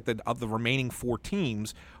I think that of the remaining 4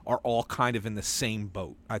 teams are all kind of in the same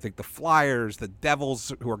boat. I think the Flyers, the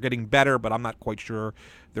Devils, who are getting better, but I'm not quite sure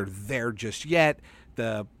they're there just yet.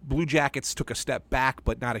 The Blue Jackets took a step back,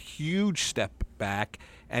 but not a huge step back.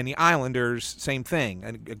 And the Islanders, same thing.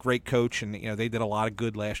 And a great coach, and they did a lot of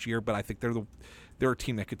good last year. But I think they're a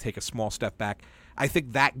team that could take a small step back. I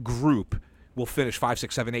think that group will finish 5,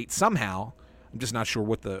 6, 7, 8 somehow. I'm just not sure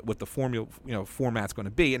what the formula format's going to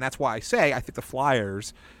be, and that's why I say I think the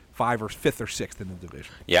Flyers 5th or 6th in the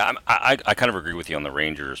division. Yeah, I kind of agree with you on the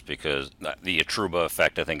Rangers because the Atruba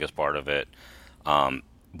effect I think is part of it,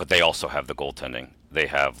 but they also have the goaltending. They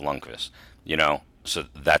have Lundqvist, so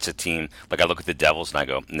that's a team. Like I look at the Devils and I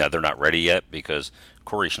go, no, they're not ready yet because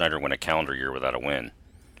Corey Schneider went a calendar year without a win.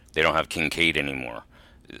 They don't have Kincaid anymore.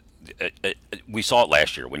 We saw it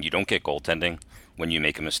last year when you don't get goaltending. When you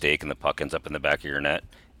make a mistake and the puck ends up in the back of your net,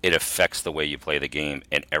 it affects the way you play the game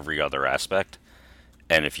in every other aspect.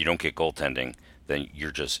 And if you don't get goaltending, then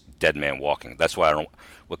you're just dead man walking. That's why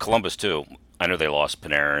with Columbus too, I know they lost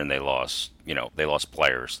Panarin, they lost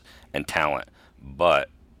players and talent, but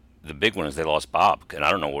the big one is they lost Bob, and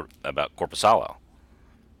I don't know about Korpisalo.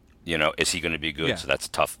 Is he going to be good? Yeah. So that's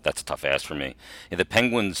tough. That's a tough ask for me. And the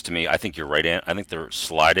Penguins, to me, I think you're right, Ant. I think they're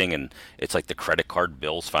sliding, and it's like the credit card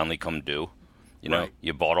bills finally come due. Right.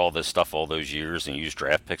 You bought all this stuff all those years and used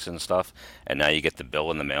draft picks and stuff, and now you get the bill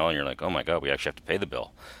in the mail, and you're like, oh my God, we actually have to pay the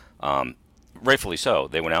bill. Rightfully so.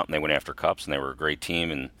 They went out and they went after cups, and they were a great team.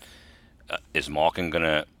 And is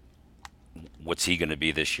Malkin what's he gonna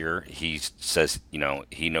be this year? He says,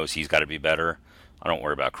 he knows he's got to be better. I don't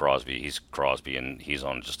worry about Crosby. He's Crosby, and he's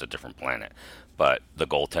on just a different planet. But the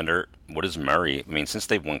goaltender, what is Murray? I mean, since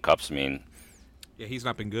they've won cups, yeah, he's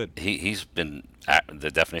not been good. He's been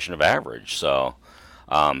the definition of average. So,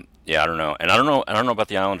 I don't know, and I don't know about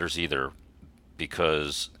the Islanders either,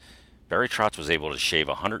 because Barry Trotz was able to shave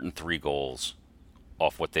 103 goals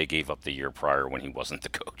off what they gave up the year prior when he wasn't the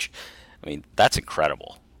coach. I mean, that's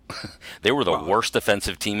incredible. They were the worst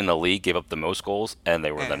defensive team in the league, gave up the most goals, and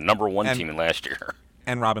they were the number 1 team in last year.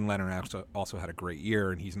 And Robin Leonard also had a great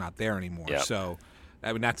year, and he's not there anymore. Yep. So,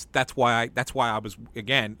 I mean, that's why I was,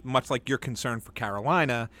 again, much like your concern for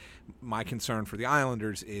Carolina, my concern for the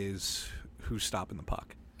Islanders is who's stopping the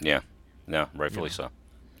puck. Yeah, no, rightfully so.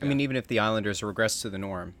 I mean, even if the Islanders regress to the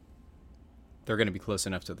norm, they're going to be close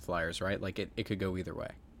enough to the Flyers, right? Like it could go either way.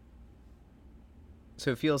 So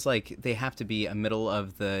it feels like they have to be a middle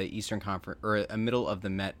of the Eastern Conference or a middle of the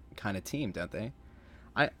Met kind of team, don't they?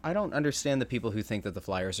 I don't understand the people who think that the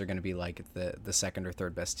Flyers are going to be like the second or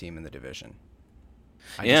third best team in the division.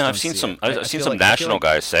 I've seen some national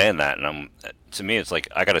guys saying that, and to me it's like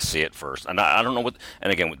I got to see it first. And I don't know what.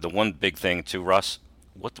 And again, the one big thing too, Russ,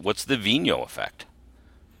 what's the Vigneault effect?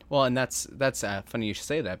 Well, and that's funny you should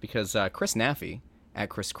say that, because Chris Naffy at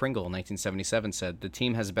Chris Kringle in 1977 said the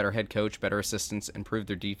team has a better head coach, better assistants, improved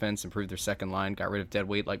their defense, improved their second line, got rid of dead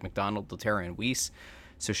weight like McDonald, Lettieri, and Weiss.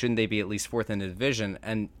 So shouldn't they be at least fourth in the division?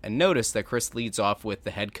 And notice that Chris leads off with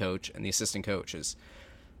the head coach and the assistant coaches.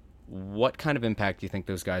 What kind of impact do you think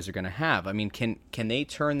those guys are going to have? I mean, can they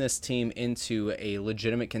turn this team into a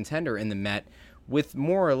legitimate contender in the Met with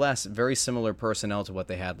more or less very similar personnel to what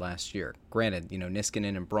they had last year. Granted,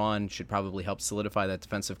 Niskanen and Braun should probably help solidify that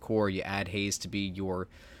defensive core. You add Hayes to be your,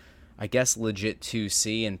 I guess, legit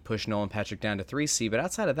 2C and push Nolan Patrick down to 3C. But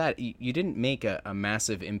outside of that, you didn't make a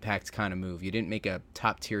massive impact kind of move. You didn't make a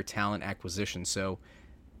top-tier talent acquisition. So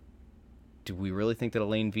do we really think that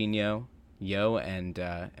Alain Vigneault, Yo, and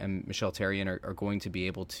Michel Therrien are going to be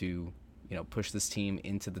able to push this team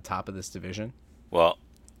into the top of this division? Well,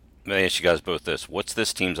 let me ask you guys both this. What's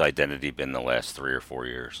this team's identity been the last 3 or 4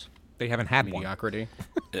 years? They haven't had Mediocrity.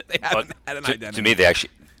 They haven't had an identity. To me,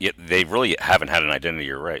 they really haven't had an identity.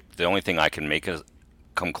 You're right. The only thing I can make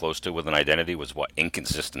come close to with an identity was what?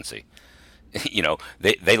 Inconsistency.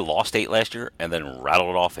 They lost 8 last year and then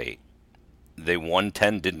rattled off 8. They won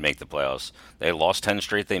 10, didn't make the playoffs. They lost 10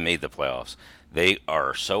 straight, they made the playoffs. They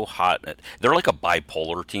are so hot. They're like a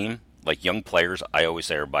bipolar team. Like young players, I always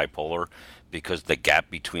say are bipolar because the gap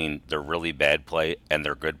between their really bad play and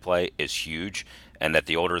their good play is huge, and that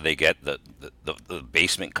the older they get, the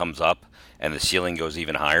basement comes up and the ceiling goes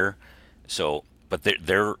even higher. So, but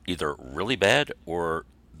they're either really bad or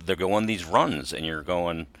they're going these runs, and you're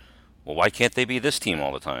going, well, why can't they be this team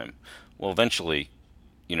all the time? Well, eventually,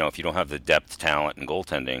 if you don't have the depth, talent, and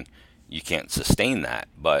goaltending, you can't sustain that.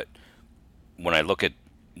 But when I look at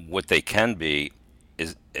what they can be,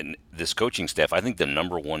 is in this coaching staff, I think the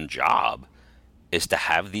number one job is to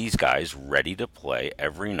have these guys ready to play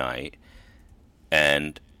every night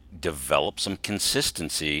and develop some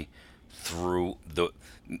consistency through the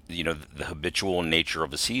habitual nature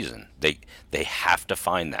of a season. They have to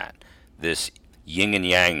find that. This yin and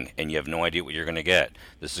yang, and you have no idea what you're going to get.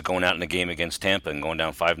 This is going out in a game against Tampa and going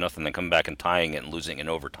down 5-0, then coming back and tying it and losing in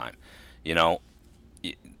overtime.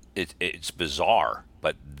 It's bizarre,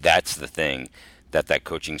 but that's the thing that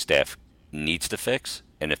coaching staff needs to fix.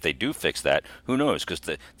 And if they do fix that, who knows? Because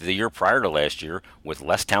the year prior to last year, with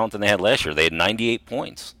less talent than they had last year, they had 98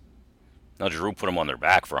 points. Now, Giroux put them on their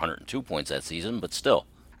back for 102 points that season, but still.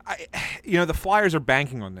 The Flyers are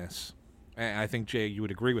banking on this. And I think, Jay, you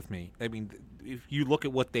would agree with me. I mean, if you look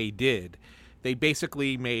at what they did, they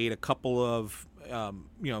basically made a couple of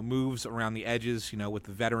moves around the edges, with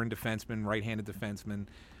the veteran defenseman, right-handed defenseman,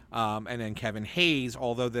 and then Kevin Hayes,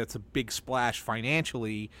 although that's a big splash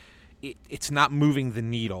financially, it's not moving the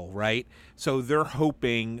needle, right? So they're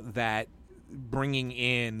hoping that bringing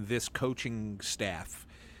in this coaching staff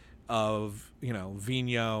of,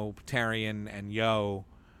 Vigneault, Therrien, and Yo,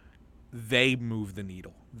 they move the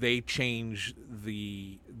needle. They change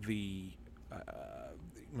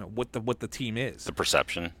what the team is. The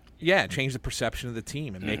perception. Yeah, change the perception of the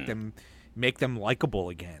team and make them likable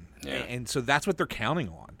again. Yeah. And so that's what they're counting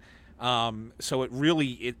on. So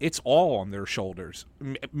it's all on their shoulders.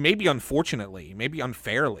 Maybe unfortunately, maybe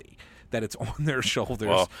unfairly, that it's on their shoulders.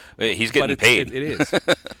 Well, he's getting paid. It is.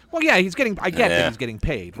 Well, yeah, he's getting. I get that he's getting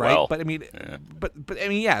paid, right? Well, but I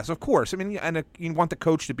mean, yes, of course. I mean, and you want the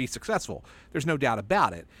coach to be successful. There's no doubt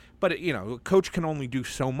about it. But a coach can only do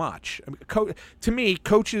so much. I mean, to me,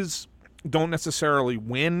 coaches don't necessarily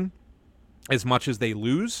win as much as they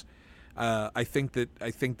lose. I think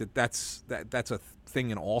that's a thing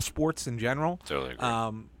in all sports in general. Totally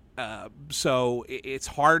agree. So it's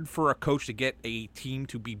hard for a coach to get a team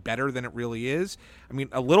to be better than it really is. I mean,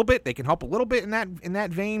 a little bit, they can help a little bit in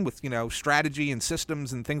that vein with strategy and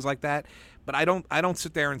systems and things like that. But I don't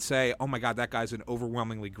sit there and say, oh my God, that guy's an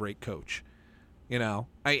overwhelmingly great coach.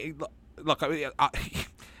 I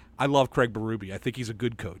love Craig Berube. I think he's a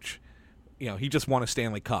good coach. He just won a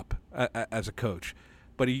Stanley Cup as a coach.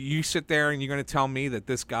 But you sit there and you're going to tell me that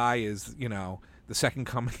this guy is, the second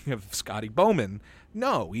coming of Scotty Bowman.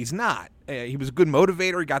 No, he's not. He was a good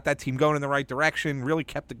motivator. He got that team going in the right direction, really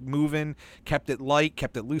kept it moving, kept it light,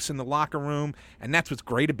 kept it loose in the locker room. And that's what's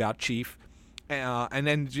great about Chief. And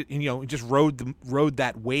then, just rode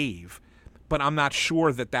that wave. But I'm not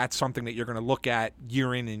sure that that's something that you're going to look at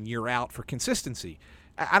year in and year out for consistency.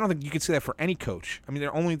 I don't think you can say that for any coach. I mean,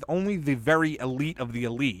 they're only the very elite of the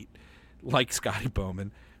elite, like Scotty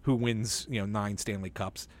Bowman, who wins 9 Stanley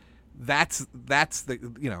Cups. That's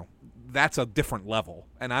a different level,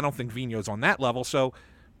 and I don't think Vigneault's on that level. So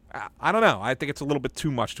I don't know. I think it's a little bit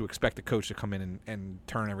too much to expect a coach to come in and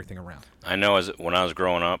turn everything around. I know when I was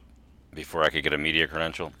growing up, before I could get a media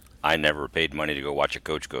credential, I never paid money to go watch a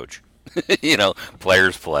coach.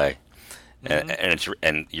 Players play,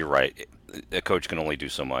 and you're right. A coach can only do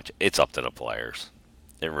so much. It's up to the players.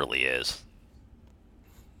 It really is.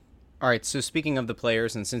 All right, so speaking of the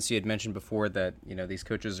players, and since you had mentioned before that these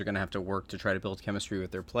coaches are going to have to work to try to build chemistry with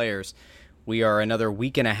their players, we are another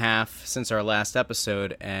week and a half since our last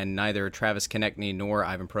episode, and neither Travis Konechny nor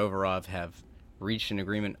Ivan Provorov have reached an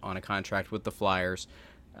agreement on a contract with the Flyers.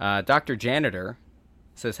 Dr. Janitor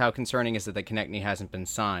says, how concerning is it that Konechny hasn't been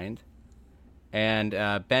signed? And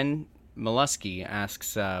Ben Molesky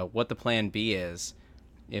asks what the plan B is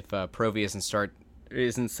if Provy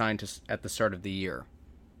isn't signed at the start of the year.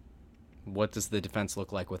 What does the defense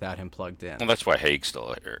look like without him plugged in? Well, that's why Haig's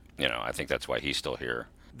still here. I think that's why he's still here.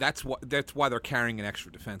 That's why they're carrying an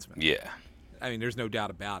extra defenseman. Yeah. I mean, there's no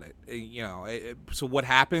doubt about it. So what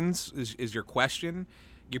happens is your question.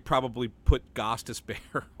 You probably put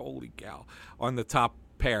Gostisbehere, holy cow, on the top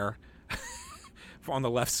pair on the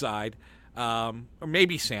left side, or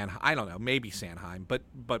maybe Sanheim. I don't know, maybe Sanheim,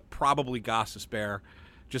 but probably Gostisbehere,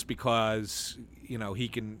 just because he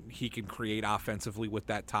can create offensively with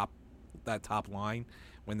that top line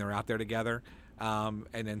when they're out there together. And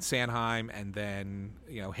then Sanheim, and then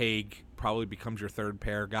Haig probably becomes your third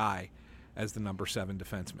pair guy as the number 7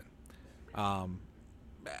 defenseman.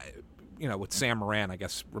 With Sam Moran, I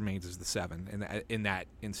guess remains as the 7 in that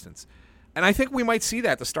instance, and I think we might see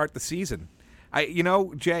that to start the season.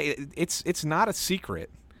 Jay, it's not a secret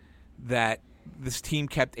that this team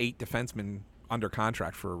kept 8 defensemen under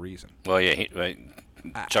contract for a reason. Well, yeah,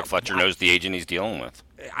 Chuck Fletcher knows the agent he's dealing with.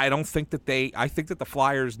 I think that the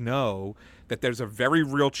Flyers know that there's a very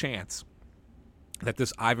real chance that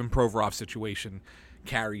this Ivan Provorov situation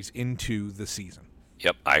carries into the season.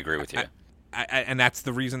 Yep, I agree with you. And that's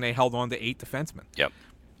the reason they held on to 8 defensemen. Yep.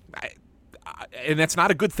 And that's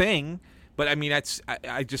not a good thing, but I mean,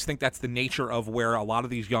 I just think that's the nature of where a lot of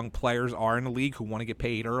these young players are in the league who want to get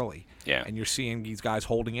paid early. Yeah. And you're seeing these guys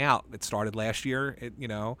holding out. It started last year,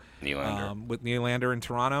 Nylander. With Nylander in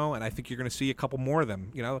Toronto, and I think you're going to see a couple more of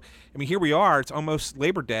them. I mean, here we are. It's almost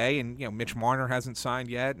Labor Day, and Mitch Marner hasn't signed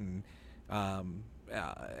yet, and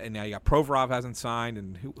now you got Provorov hasn't signed,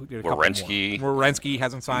 and who did a couple Werenski. more? Werenski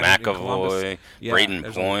hasn't signed. McAvoy,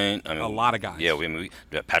 Braden Point. A lot of guys. Yeah, we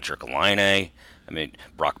Patrick Laine. I mean,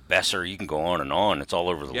 Brock Besser. You can go on and on. It's all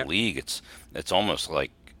over the league. It's almost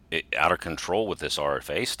like out of control with this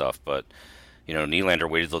RFA stuff. But Nylander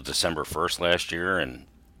waited till December 1st last year, and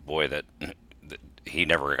boy, that he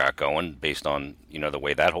never got going based on the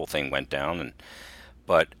way that whole thing went down.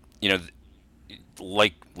 But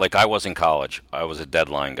like I was in college, I was a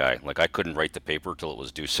deadline guy. Like, I couldn't write the paper till it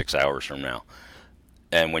was due 6 hours from now.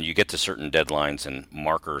 And when you get to certain deadlines and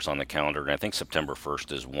markers on the calendar, and I think September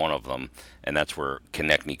 1st is one of them, and that's where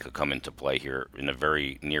Konechny could come into play here in a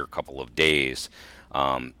very near couple of days.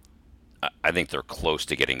 I think they're close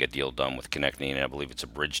to getting a deal done with Konechny, and I believe it's a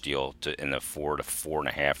bridge deal in the 4 to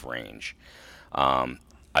 4.5 range. I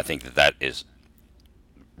think that is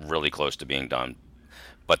really close to being done.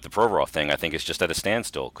 But the Provorov thing, I think, is just at a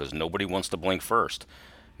standstill because nobody wants to blink first.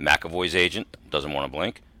 McAvoy's agent doesn't want to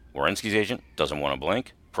blink. Werenski's agent doesn't want to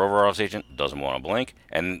blink. Provorov's agent doesn't want to blink.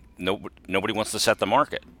 And nobody wants to set the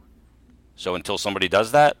market. So until somebody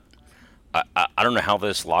does that, I don't know how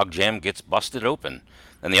this logjam gets busted open.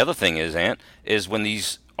 And the other thing is, Ant, is when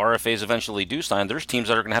these RFAs eventually do sign, there's teams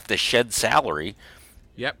that are going to have to shed salary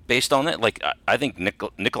based on that. Like, I think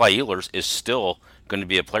Nikolai Ehlers is still going to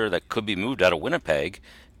be a player that could be moved out of Winnipeg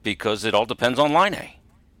because it all depends on Laine.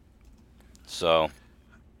 So,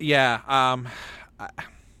 yeah, I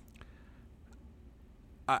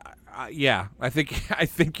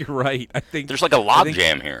think you're right. I think there's like a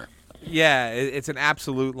logjam here. Yeah, it's an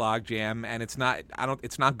absolute logjam, and it's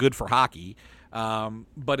not good for hockey.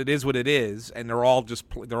 But it is what it is, and they're all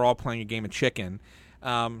playing a game of chicken.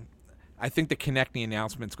 I think the Konechny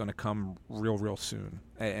announcement is going to come real soon.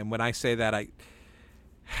 And when I say that, I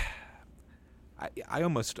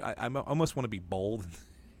almost want to be bold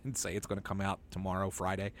and say it's going to come out tomorrow,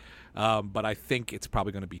 Friday. But I think it's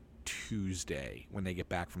probably going to be Tuesday when they get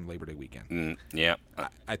back from Labor Day weekend. Yeah,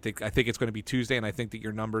 I think it's going to be Tuesday, and I think that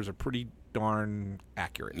your numbers are pretty darn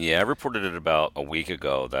accurate. Yeah, I reported it about a week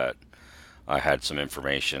ago that I had some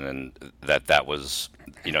information, and that was,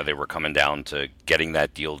 they were coming down to getting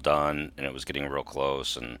that deal done, and it was getting real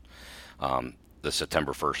close. And the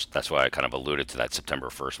September 1st, that's why I kind of alluded to that September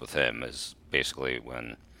 1st with him, is basically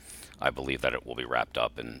when I believe that it will be wrapped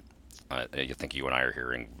up. And I think you and I are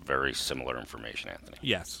hearing very similar information, Anthony.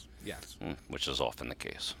 Yes. Which is often the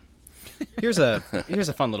case. Here's a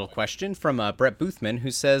fun little question from Brett Boothman, who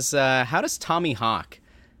says, how does Tommy Hawk,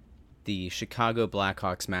 the Chicago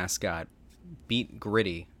Blackhawks mascot, beat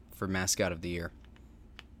Gritty for mascot of the year?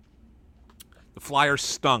 The Flyers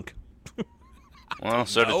stunk. Well,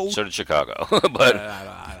 so did Chicago, but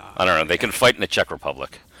I don't know. They can fight in the Czech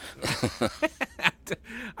Republic.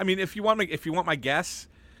 I mean, if you want my guess,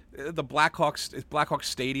 the Blackhawks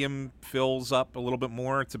Stadium fills up a little bit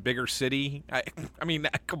more. It's a bigger city. I mean,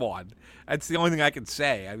 come on. That's the only thing I can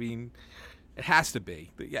say. I mean, It has to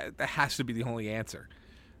be. Yeah, that has to be the only answer.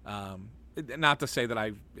 Not to say that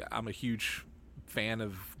I'm a huge fan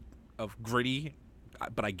of gritty,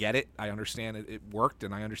 but I get it. I understand it worked,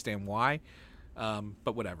 and I understand why.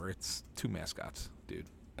 But whatever. It's 2 mascots, dude.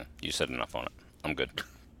 You said enough on it. I'm good.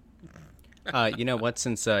 You know what?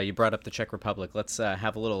 Since you brought up the Czech Republic, let's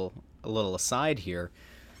have a little aside here.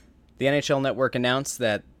 The NHL Network announced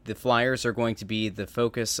that the Flyers are going to be the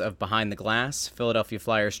focus of Behind the Glass, Philadelphia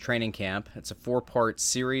Flyers training camp. It's a 4-part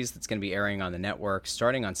series that's going to be airing on the network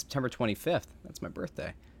starting on September 25th. That's my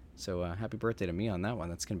birthday. So happy birthday to me on that one.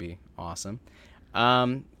 That's going to be awesome.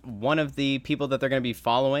 One of the people that they're going to be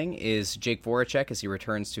following is Jake Voracek as he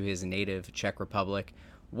returns to his native Czech Republic.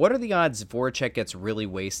 What are the odds Voracek gets really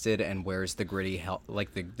wasted and wears the gritty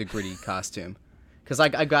the gritty costume? Because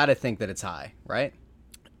I got to think that it's high, right?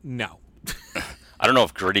 No. I don't know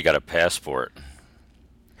if Gritty got a passport.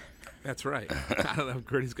 That's right. I don't know if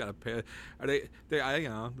Gritty's got a pass. Are they?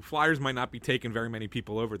 The Flyers might not be taking very many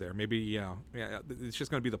people over there. Maybe it's just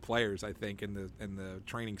going to be the players, I think, and the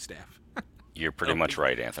training staff. You're pretty much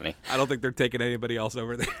right, Anthony. I don't think they're taking anybody else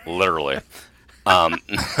over there. Literally. I'm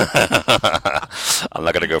not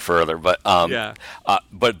going to go further, but yeah.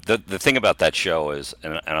 But the thing about that show is,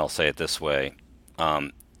 and I'll say it this way,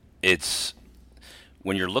 it's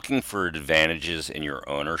when you're looking for advantages in your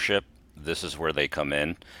ownership, this is where they come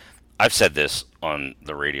in. I've said this on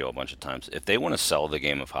the radio a bunch of times. If they want to sell the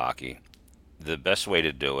game of hockey, the best way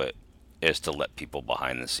to do it is to let people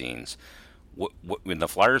behind the scenes. When the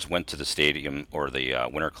Flyers went to the stadium or the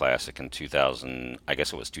Winter Classic in 2000, I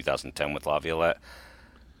guess it was 2010 with Laviolette,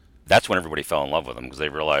 that's when everybody fell in love with him because they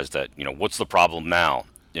realized that, what's the problem now?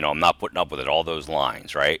 I'm not putting up with it, all those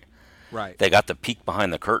lines, right? Right. They got the peek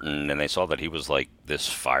behind the curtain, and they saw that he was like this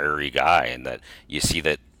fiery guy, and that you see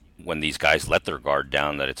that when these guys let their guard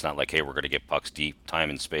down, that it's not like, hey, we're going to get pucks deep, time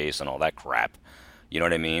and space, and all that crap. You know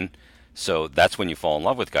what I mean? So that's when you fall in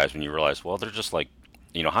love with guys, when you realize, well, they're just like,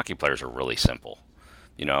 hockey players are really simple,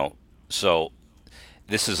 So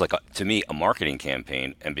this is like, to me, a marketing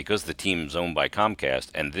campaign, and because the team's owned by Comcast,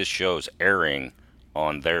 and this show's airing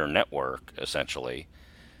on their network, essentially,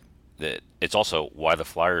 that it's also why the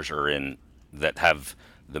Flyers are in that have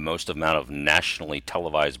the most amount of nationally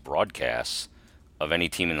televised broadcasts of any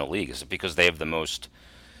team in the league. Is it because they have the most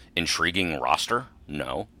intriguing roster?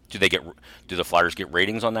 No. Do the Flyers get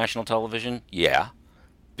ratings on national television? Yeah,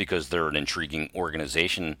 because they're an intriguing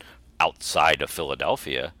organization outside of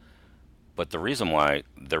Philadelphia. But the reason why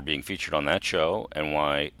they're being featured on that show and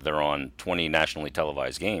why they're on 20 nationally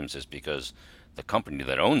televised games is because the company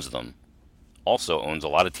that owns them also owns a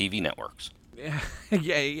lot of TV networks.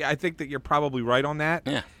 Yeah, I think that you're probably right on that.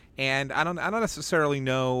 Yeah. And I don't necessarily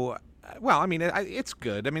know. Well, I mean, it's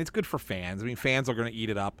good. I mean, it's good for fans. I mean, fans are going to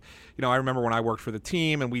eat it up. I remember when I worked for the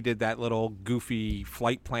team and we did that little goofy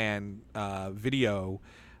flight plan video,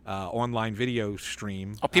 online video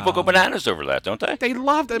stream. Oh, people go bananas over that, don't they? They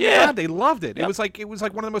loved it. Yeah. God, they loved it. Yep. It was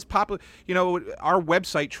like one of the most popular. Our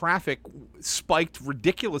website traffic spiked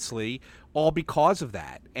ridiculously, all because of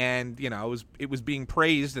that. And it was being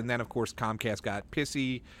praised. And then of course Comcast got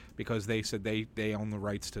pissy because they said they own the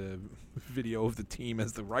rights to video of the team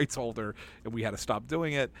as the rights holder, and we had to stop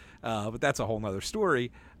doing it. But that's a whole nother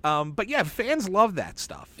story. But yeah, fans love that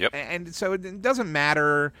stuff. Yep. And so it doesn't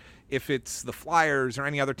matter if it's the Flyers or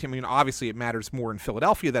any other team. I mean, obviously it matters more in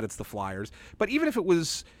Philadelphia that it's the Flyers. But even if it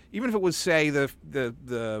was say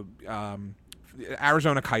the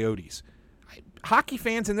Arizona Coyotes, hockey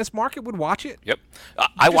fans in this market would watch it. Yep.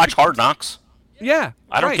 I watch Hard Knocks. Yeah.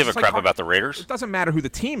 I don't give a It's crap about the Raiders. It doesn't matter who the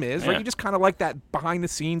team is, right? Yeah. You just kind of like that behind the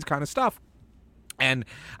scenes kind of stuff. And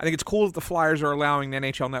I think it's cool that the Flyers are allowing the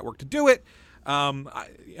NHL Network to do it.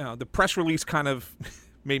 The press release kind of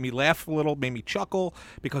made me laugh a little, made me chuckle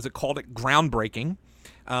because it called it groundbreaking.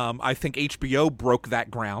 I think HBO broke that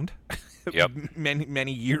ground. Yep.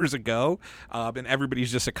 many years ago, and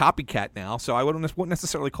everybody's just a copycat now. So I wouldn't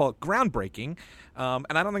necessarily call it groundbreaking, and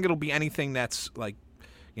I don't think it'll be anything that's like,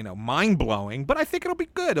 mind blowing. But I think it'll be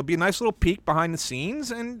good. It'll be a nice little peek behind the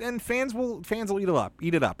scenes, and fans will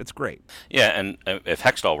eat it up. It's great. Yeah, and if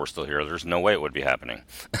Hextall were still here, there's no way it would be happening.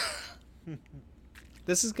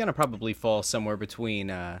 This is going to probably fall somewhere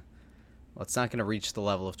between. It's not going to reach the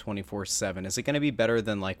level of 24/7. Is it going to be better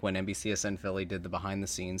than like when NBCSN Philly did the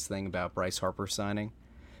behind-the-scenes thing about Bryce Harper signing?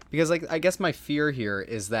 Because I guess my fear here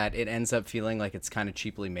is that it ends up feeling like it's kind of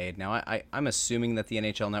cheaply made. Now, I'm assuming that the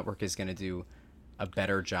NHL Network is going to do a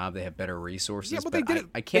better job. They have better resources. Yeah, but they did it.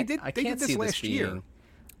 I can't They did see this last this being... year.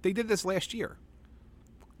 They did this last year.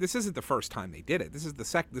 This isn't the first time they did it. This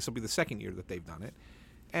will be the second year that they've done it,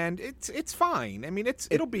 and it's fine. I mean,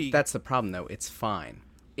 it'll be. That's the problem, though. It's fine.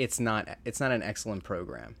 it's not an excellent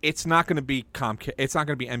program. It's not going to be It's not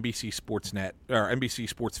going to be NBC Sportsnet or NBC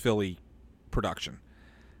Sports Philly production,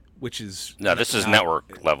 which is this is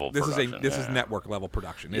network level. This production. is network level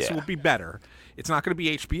production. This will be better. It's not going to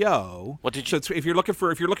be HBO. What did you? So if you're looking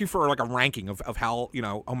for like a ranking of how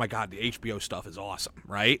oh my God, the HBO stuff is awesome,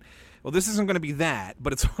 right? Well, this isn't going to be that,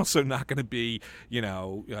 but it's also not going to be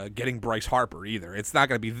getting Bryce Harper either. It's not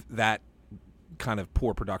going to be that kind of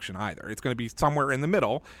poor production either. It's going to be somewhere in the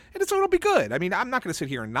middle, and it'll be good. I mean, I'm not going to sit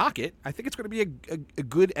here and knock it. I think it's going to be a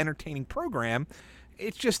good, entertaining program.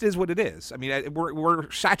 It just is what it is. I mean, we're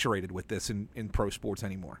saturated with this in pro sports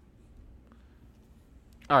anymore.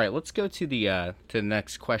 All right, let's go to the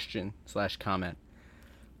next question / comment.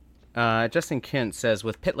 Justin Kent says,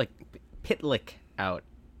 with Pitlick out,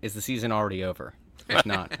 is the season already over? If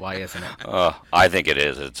not, why isn't it? I think it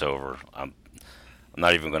is. It's over. I'm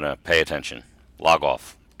not even going to pay attention. Log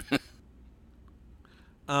off.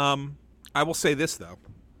 I will say this, though,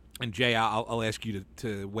 and Jay, I'll ask you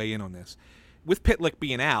to weigh in on this. With Pitlick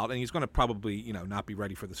being out, and he's going to probably not be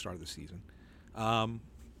ready for the start of the season,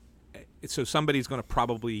 so somebody's going to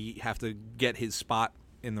probably have to get his spot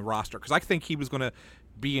in the roster, because I think he was going to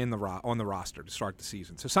be on the roster to start the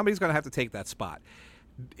season. So somebody's going to have to take that spot.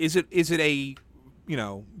 Is it a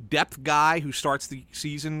depth guy who starts the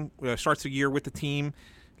season, starts the year with the team,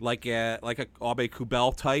 like a Abe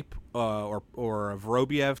Kubel type or a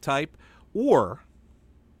Vorobiev type, or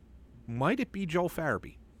might it be Joel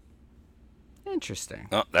Farabee? Interesting.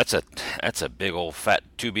 Oh, that's a big old fat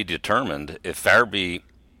to be determined. If Farabee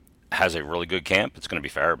has a really good camp, it's going to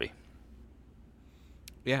be Farabee.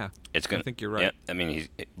 Yeah, I think you're right. Yeah, I mean,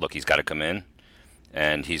 he's got to come in,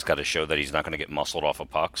 and he's got to show that he's not going to get muscled off of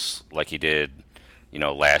pucks like he did,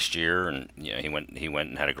 last year. And he went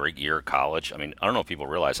and had a great year at college. I mean, I don't know if people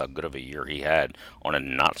realize how good of a year he had on a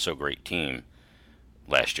not so great team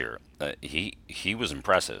last year. He was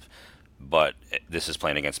impressive, but this is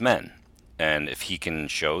playing against men, and if he can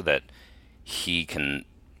show that he can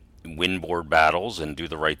win board battles and do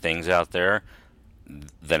the right things out there,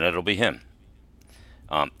 then it'll be him.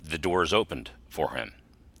 The door is opened for him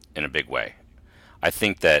in a big way. I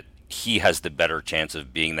think that he has the better chance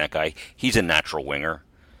of being that guy. He's a natural winger.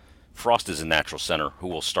 Frost is a natural center who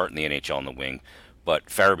will start in the NHL on the wing, but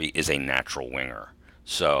Farabee is a natural winger.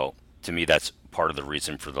 So to me, that's part of the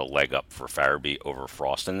reason for the leg up for Farabee over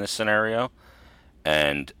Frost in this scenario.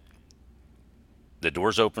 And the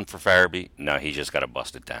door's open for Farabee. Now he's just got to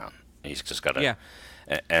bust it down. He's just got to. Yeah.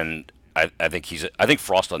 And I think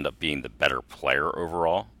Frost will end up being the better player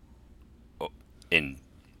overall in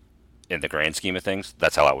the grand scheme of things.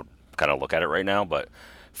 That's how I would kind of look at it right now. But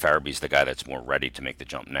Farabee's the guy that's more ready to make the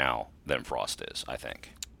jump now than Frost is, I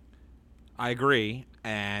think. I agree,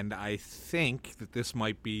 and I think that this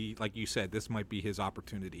might be, like you said, this might be his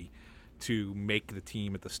opportunity to make the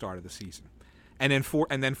team at the start of the season, and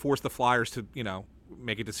then force the Flyers to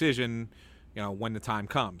make a decision. When the time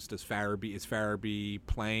comes, is Farabee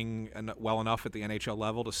playing well enough at the NHL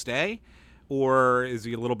level to stay, or is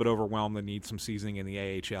he a little bit overwhelmed and needs some seasoning in the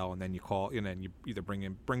AHL? And then you either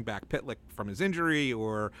bring back Pitlick from his injury,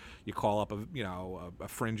 or you call up a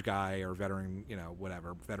fringe guy or veteran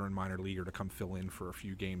minor leaguer to come fill in for a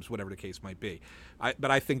few games, whatever the case might be.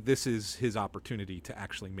 But I think this is his opportunity to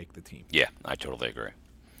actually make the team. Yeah, I totally agree,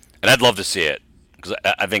 and I'd love to see it, because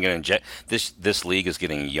I think this league is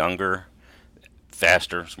getting younger,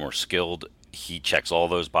 faster, more skilled. He checks all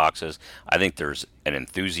those boxes. I think there's an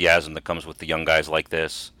enthusiasm that comes with the young guys like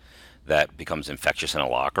this that becomes infectious in a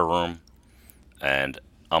locker room, and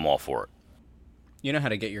I'm all for it. You know how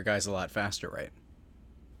to get your guys a lot faster,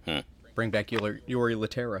 right? Bring back Yuri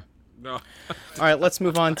Laterra. No. All right, let's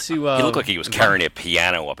move on to... he looked like he was carrying a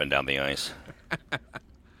piano up and down the ice.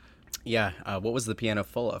 Yeah, what was the piano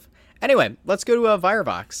full of? Anyway, let's go to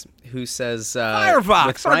Virevox, who says...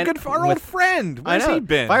 Virevox, our old friend. Where's he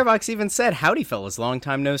been? Virevox even said, howdy, fellas, long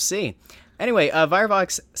time no see. Anyway,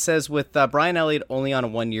 Virevox says, with Brian Elliott only on a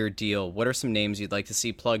one-year deal, what are some names you'd like to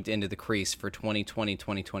see plugged into the crease for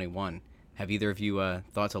 2020-2021? Have either of you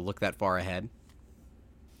thought to look that far ahead?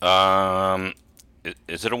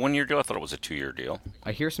 Is it a one-year deal? I thought it was a two-year deal.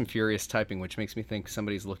 I hear some furious typing, which makes me think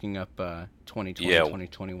somebody's looking up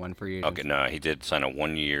 2020-2021 for you. Okay, no, he did sign a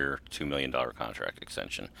one-year, $2 million contract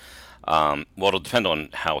extension. Well, it'll depend on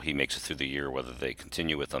how he makes it through the year, whether they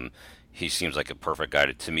continue with him. He seems like a perfect guy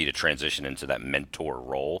to me to transition into that mentor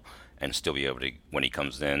role and still be able to, when he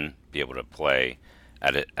comes in, be able to play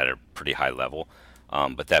at a pretty high level.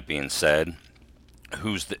 But that being said,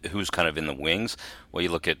 who's kind of in the wings? Well, you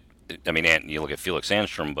look at Felix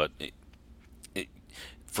Sandstrom, but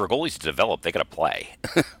for goalies to develop, they got to play,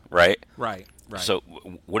 right? Right. Right. So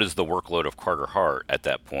what is the workload of Carter Hart at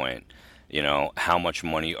that point? How much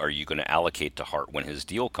money are you going to allocate to Hart when his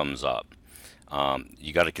deal comes up?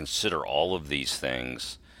 You got to consider all of these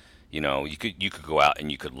things. You could go out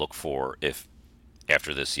and you could look for, if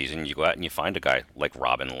after this season you go out and you find a guy like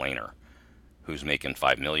Robin Lehner, who's making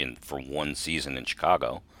 $5 million for one season in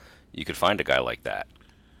Chicago. You could find a guy like that.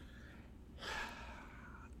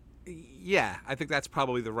 Yeah, I think that's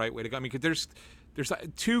probably the right way to go. I mean, 'cause there's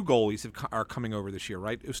two goalies that are coming over this year,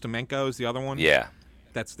 right? Ustimenko is the other one. Yeah,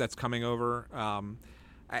 that's coming over.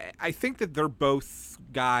 I think that they're both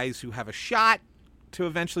guys who have a shot to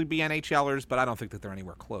eventually be NHLers, but I don't think that they're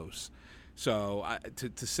anywhere close. So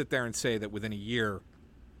to sit there and say that within a year.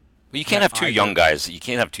 Well, you can't have two young guys. You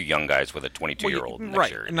can't have two young guys with a 22-year-old next right?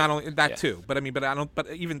 year. Not only that too, but I mean, but I don't. But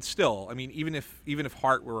even still, I mean, even if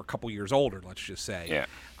Hart were a couple years older, let's just say,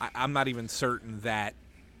 I'm not even certain that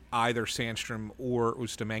either Sandstrom or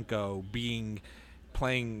Ustimenko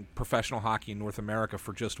playing professional hockey in North America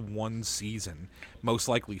for just one season, most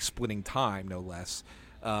likely splitting time, no less,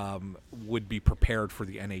 would be prepared for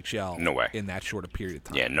the NHL. No way. In that short a period of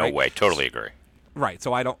time. Yeah, no way. Totally agree. Right,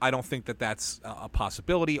 so I don't think that that's a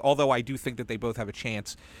possibility. Although I do think that they both have a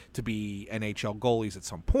chance to be NHL goalies at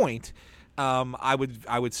some point. I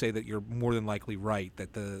would say that you're more than likely right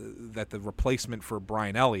that the replacement for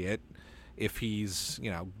Brian Elliott, if he's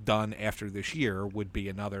done after this year, would be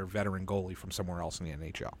another veteran goalie from somewhere else in the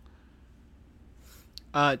NHL.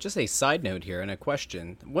 Just a side note here and a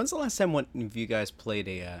question: when's the last time one of you guys played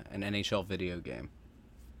an NHL video game?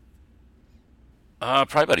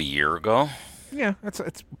 Probably about a year ago. Yeah,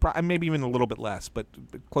 it's maybe even a little bit less, but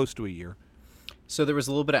close to a year. So there was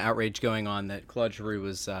a little bit of outrage going on that Claude Giroux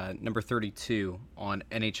was number 32 on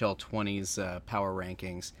NHL 20's power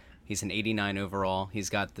rankings. He's an 89 overall. He's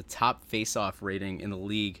got the top face-off rating in the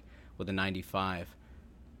league with a 95.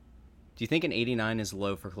 Do you think an 89 is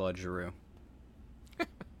low for Claude Giroux?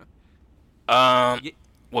 Well,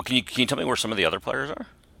 can you tell me where some of the other players are?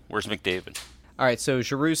 Where's McDavid? All right, so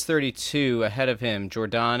Giroux's 32. Ahead of him,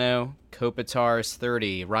 Giordano, Kopitar's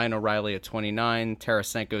 30, Ryan O'Reilly at 29,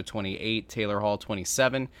 Tarasenko 28, Taylor Hall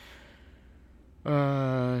 27,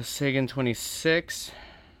 Sagan 26.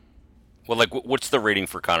 Well, what's the rating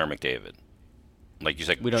for Connor McDavid? Like you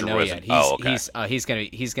said, we don't know yet.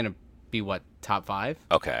 He's gonna be what, top 5?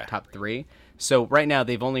 Okay. Top 3. So right now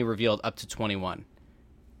they've only revealed up to 21.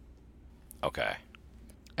 Okay.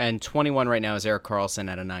 And 21 right now is Erik Karlsson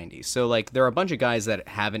at a 90. So there are a bunch of guys that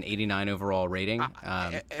have an 89 overall rating.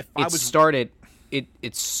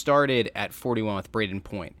 It started at 41 with Braden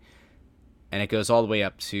Point, and it goes all the way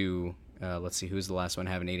up to let's see, who's the last one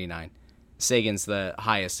to have an 89. Sagan's the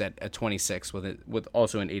highest at 26 with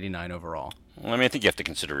also an 89 overall. Well, I mean, I think you have to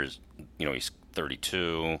consider he's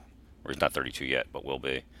 32, or he's not 32 yet, but will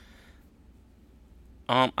be.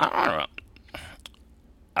 I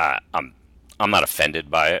don't know. I'm not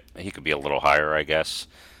offended by it. He could be a little higher, I guess,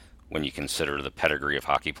 when you consider the pedigree of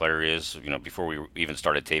hockey player he is. Before we even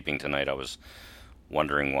started taping tonight, I was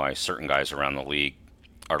wondering why certain guys around the league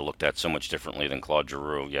are looked at so much differently than Claude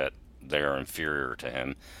Giroux, yet they are inferior to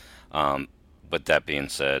him. But that being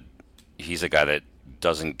said, he's a guy that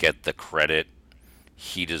doesn't get the credit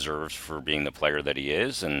he deserves for being the player that he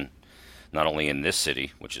is, and not only in this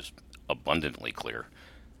city, which is abundantly clear,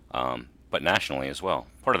 but nationally as well.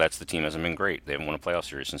 Part of that's the team hasn't been great. They haven't won a playoff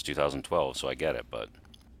series since 2012, so I get it. But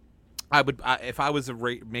I would, if I was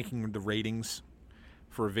making the ratings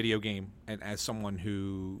for a video game, and as someone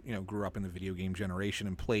who grew up in the video game generation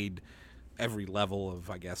and played every level of,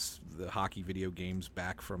 I guess, the hockey video games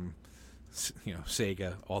back from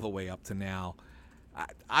Sega all the way up to now,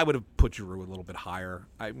 I would have put Giroux a little bit higher.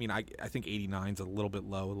 I mean, I think 89's a little bit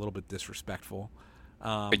low, a little bit disrespectful.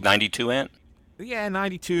 92, Ant? Yeah,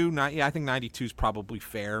 92. I think 92 is probably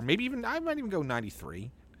fair. Maybe even I might even go 93.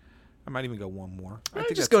 I might even go one more. I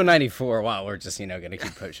think just go 94. Wow, we're just going to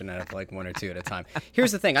keep pushing it up one or two at a time.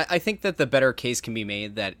 Here's the thing. I think that the better case can be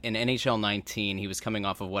made that in NHL 19 he was coming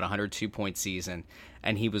off of 102-point season,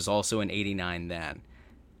 and he was also an 89 then.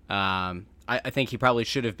 I think he probably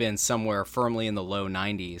should have been somewhere firmly in the low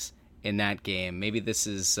 90s in that game. Maybe this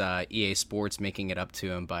is EA Sports making it up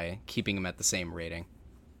to him by keeping him at the same rating.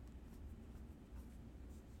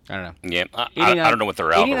 I don't know. Yeah, I don't know what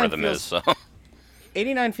their algorithm is. So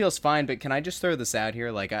 89 feels fine, but can I just throw this out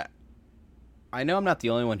here? I know I'm not the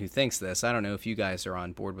only one who thinks this. I don't know if you guys are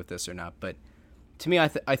on board with this or not, but to me, I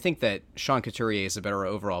think that Sean Couturier is a better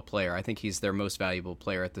overall player. I think he's their most valuable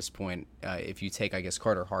player at this point, if you take, I guess,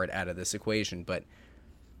 Carter Hart out of this equation. But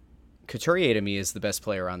Couturier, to me, is the best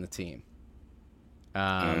player on the team.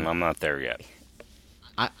 I'm not there yet.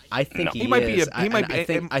 I think No. he, He might be is. a- he might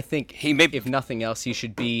be- I think he may- if nothing else, he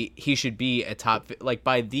should be a top, like,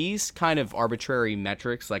 by these kind of arbitrary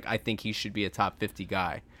metrics. Like, I think he should be a top 50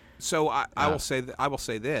 guy. So I will say I will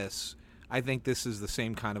say this. I think this is the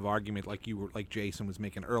same kind of argument like Jason was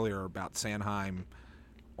making earlier about Sanheim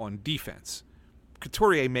on defense.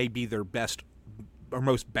 Couturier may be their best or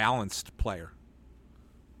most balanced player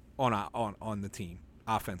on the team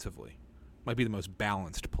offensively. Might be the most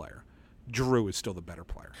balanced player. Giroux is still the better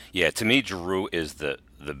player. Yeah, to me, Giroux is the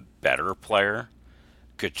better player.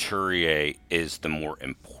 Couturier is the more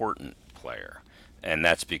important player, and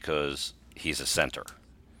that's because he's a center.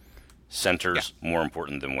 Centers more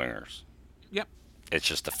important than wingers. Yep. It's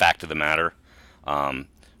just the fact of the matter.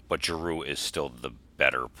 But Giroux is still the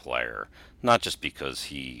better player, not just because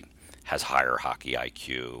he has higher hockey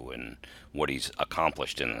IQ and what he's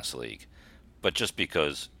accomplished in this league, but just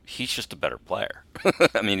because he's just a better player.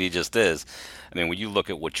 I mean, he just is. I mean, when you look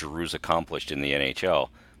at what Giroux's accomplished in the NHL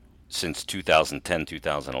since 2010,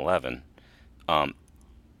 2011,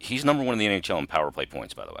 he's number one in the NHL in power play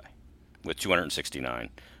points, by the way, with 269.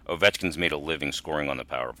 Ovechkin's made a living scoring on the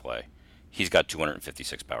power play. He's got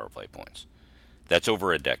 256 power play points. That's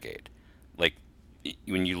over a decade. Like,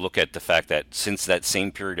 when you look at the fact that since that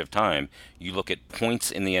same period of time, you look at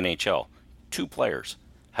points in the NHL, two players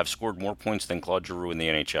have scored more points than Claude Giroux in the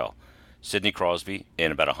NHL. Sidney Crosby,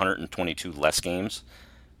 in about 122 less games,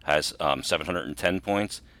 has 710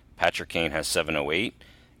 points. Patrick Kane has 708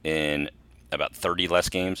 in about 30 less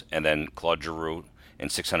games. And then Claude Giroux, in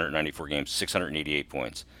 694 games, 688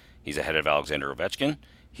 points. He's ahead of Alexander Ovechkin.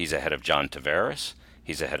 He's ahead of John Tavares.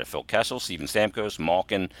 He's ahead of Phil Kessel, Steven Stamkos,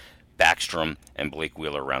 Malkin, Backstrom, and Blake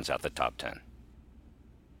Wheeler rounds out the top 10.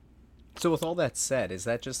 So with all that said, is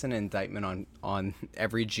that just an indictment on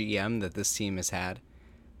every GM that this team has had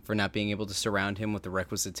for not being able to surround him with the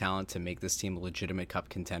requisite talent to make this team a legitimate cup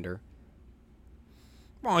contender?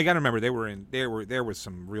 Well, you got to remember there was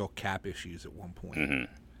some real cap issues at one point.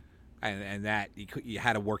 Mm-hmm. And that you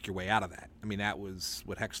had to work your way out of that. I mean, that was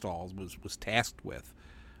what Hextall was tasked with.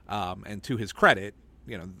 And to his credit,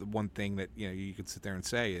 the one thing that you could sit there and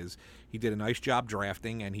say is he did a nice job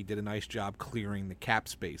drafting and he did a nice job clearing the cap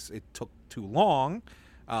space. It took too long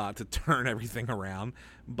to turn everything around,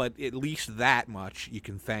 but at least that much you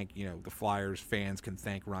can thank the Flyers fans can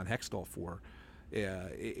thank Ron Hextall for.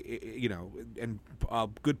 And a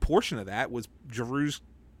good portion of that was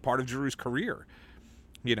part of Giroux's career.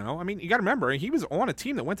 I mean, you got to remember, he was on a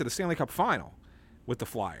team that went to the Stanley Cup final with the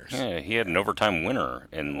Flyers. Yeah, he had an overtime winner.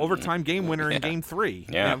 Overtime game winner in Game 3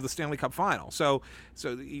 of the Stanley Cup final. So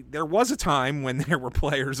there was a time when there were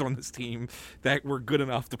players on this team that were good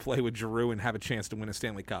enough to play with Giroux and have a chance to win a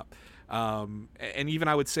Stanley Cup. And even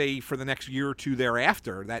I would say for the next year or two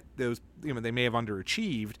thereafter, that those they may have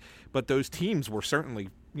underachieved, but those teams were certainly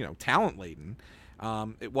talent laden.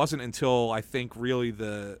 It wasn't until I think really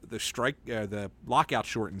the lockout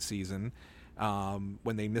shortened season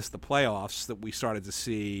when they missed the playoffs that we started to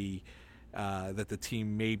see that the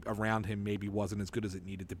team around him maybe wasn't as good as it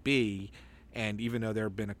needed to be. And even though there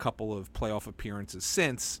have been a couple of playoff appearances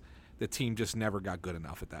since, the team just never got good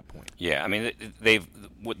enough at that point. Yeah, I mean the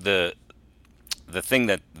thing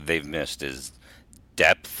that they've missed is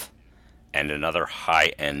depth and another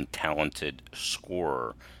high-end talented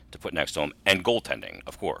scorer to put next to him, and goaltending,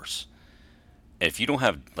 of course. And if you don't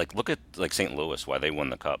have, look at St. Louis, why they won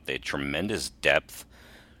the Cup. They had tremendous depth,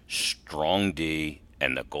 strong D,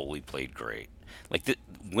 and the goalie played great.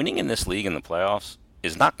 Winning in this league in the playoffs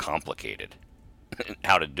is not complicated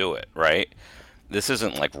how to do it, right? This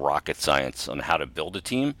isn't like rocket science on how to build a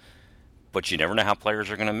team, but you never know how players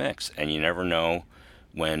are going to mix, and you never know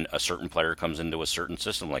when a certain player comes into a certain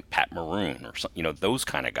system, like Pat Maroon or those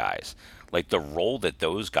kind of guys. The role that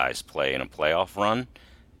those guys play in a playoff run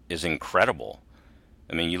is incredible.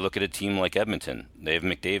 I mean, you look at a team like Edmonton. They have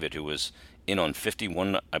McDavid, who was in on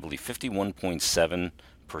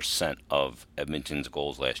 51.7% of Edmonton's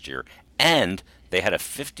goals last year, and they had a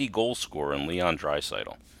 50-goal scorer in Leon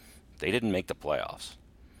Draisaitl. They didn't make the playoffs.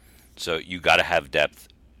 So you got to have depth,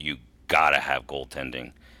 you got to have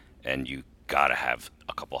goaltending, and you got to have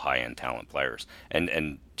a couple high-end talent players.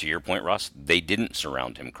 And to your point, Russ, they didn't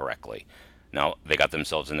surround him correctly. Now, they got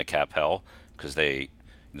themselves into cap hell because the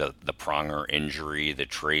Pronger injury, the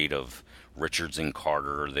trade of Richards and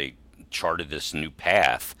Carter, they charted this new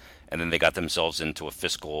path, and then they got themselves into a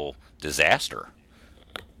fiscal disaster.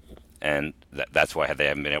 And that's why they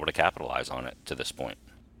haven't been able to capitalize on it to this point.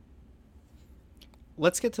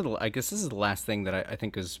 Let's get to I guess this is the last thing that I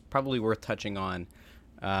think is probably worth touching on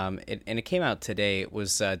It came out today. It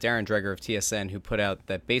was Darren Dreger of TSN who put out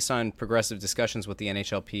that based on progressive discussions with the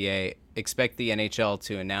NHLPA, expect the NHL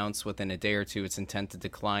to announce within a day or two its intent to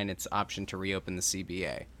decline its option to reopen the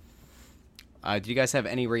CBA. Do you guys have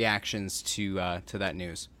any reactions to that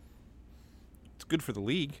news? It's good for the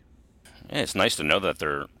league. Yeah, it's nice to know that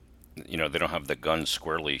they don't have the gun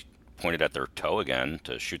squarely pointed at their toe again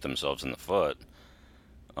to shoot themselves in the foot.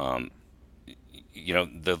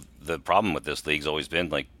 The problem with this league's always been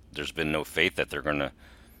like there's been no faith that they're going to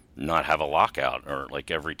not have a lockout, or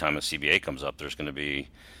like every time a CBA comes up, there's going to be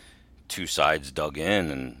two sides dug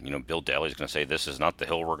in, and Bill Daly's going to say this is not the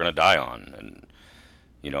hill we're going to die on, and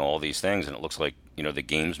all these things, and it looks like the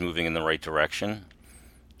game's moving in the right direction.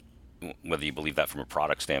 Whether you believe that from a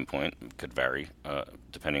product standpoint could vary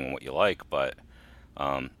depending on what you like, but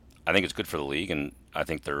I think it's good for the league, and I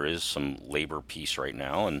think there is some labor peace right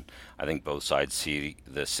now, and I think both sides see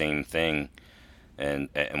the same thing and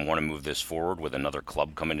want to move this forward with another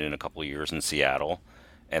club coming in a couple of years in Seattle.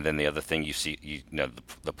 And then the other thing you see,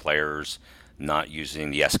 the players not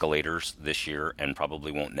using the escalators this year and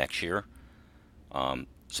probably won't next year.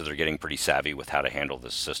 So they're getting pretty savvy with how to handle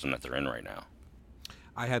this system that they're in right now.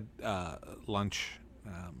 I had lunch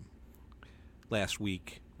last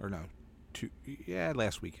week,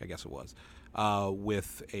 last week I guess it was,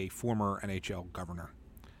 with a former NHL governor,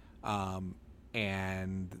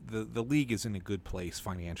 and the league is in a good place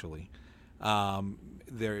financially.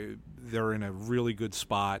 They're in a really good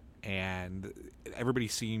spot, and everybody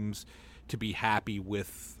seems to be happy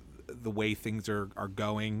with the way things are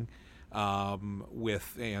going.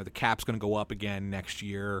 With the cap's going to go up again next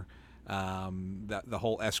year. The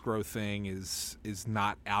whole escrow thing is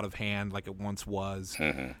not out of hand like it once was.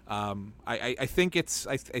 Mm-hmm. I think it's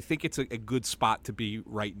a good spot to be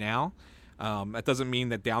right now. That doesn't mean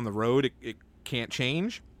that down the road it can't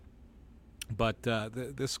change. But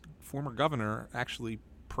this former governor actually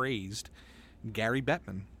praised Gary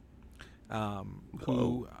Bettman,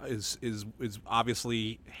 who is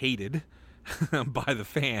obviously hated by the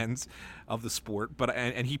fans of the sport,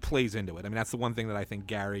 and he plays into it. I mean, that's the one thing that I think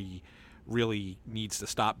Gary really needs to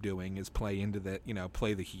stop doing is play into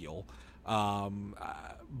play the heel.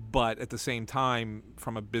 But at the same time,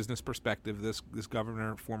 from a business perspective, this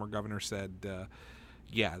former governor said,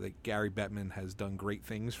 that Gary Bettman has done great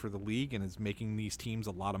things for the league and is making these teams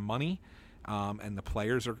a lot of money, and the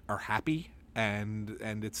players are happy, and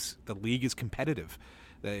the league is competitive.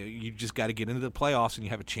 You just got to get into the playoffs and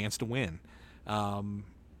you have a chance to win, and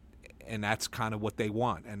that's kind of what they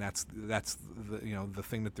want, and that's the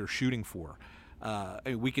thing that they're shooting for.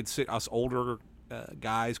 We could us older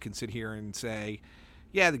guys can sit here and say,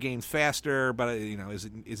 yeah, the game's faster, but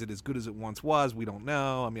is it as good as it once was? We don't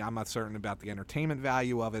know. I mean, I'm not certain about the entertainment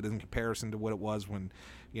value of it in comparison to what it was when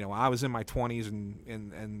I was in my 20s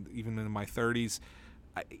and even in my 30s.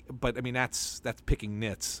 But I mean, that's picking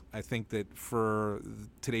nits. I think that for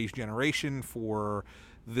today's generation, for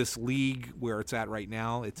this league where it's at right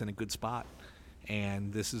now, it's in a good spot,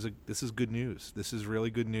 and this is good news. This is really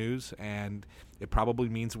good news, and it probably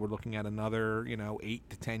means we're looking at another 8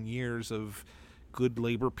 to 10 years of good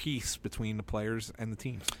labor peace between the players and the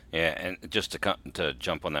teams. Yeah, and just to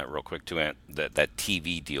jump on that real quick too, Ant, that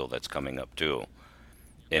TV deal that's coming up too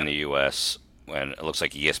in the U.S. And it looks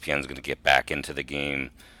like ESPN is going to get back into the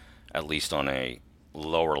game, at least on a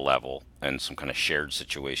lower level, and some kind of shared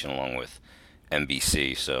situation along with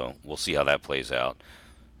NBC. So we'll see how that plays out,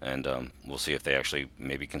 and we'll see if they actually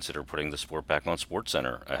maybe consider putting the sport back on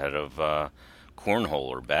SportsCenter ahead of cornhole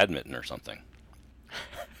or badminton or something.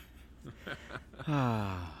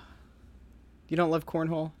 You don't love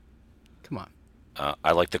cornhole? Come on.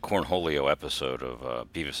 I like the Cornholio episode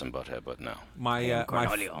of Beavis and Butthead, but no.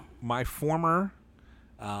 My former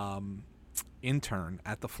intern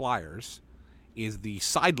at the Flyers is the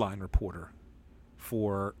sideline reporter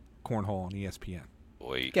for cornhole on ESPN.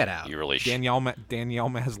 Boy, get out! You really Danielle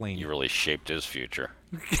Maslany. You really shaped his future.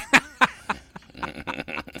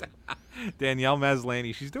 Danielle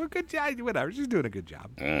Maslany. She's doing a good job. Whatever. She's doing a good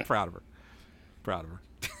job. Proud of her.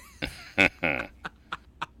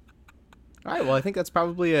 All right, well, I think that's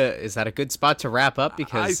probably is that a good spot to wrap up?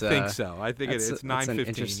 Because I think so. I think it's 9:15. That's an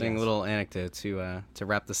interesting little anecdote to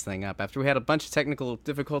wrap this thing up. After we had a bunch of technical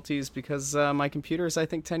difficulties because my computer is, I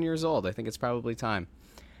think, 10 years old. I think it's probably time.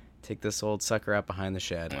 Take this old sucker out behind the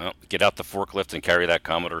shed. Well, get out the forklift and carry that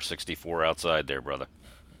Commodore 64 outside there, brother.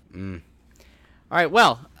 All right,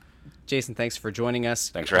 well, Jason, thanks for joining us.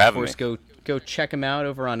 Thanks for having me. Of course, go check him out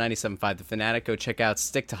over on 97.5 The Fanatic. Go check out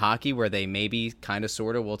Stick to Hockey, where they maybe, kind of,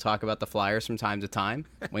 sort of, will talk about the Flyers from time to time.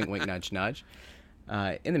 Wink, wink, nudge, nudge.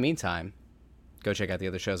 In the meantime, go check out the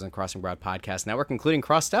other shows on the Crossing Broad Podcast Network, including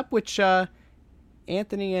Crossed Up, which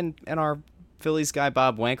Anthony and our Phillies guy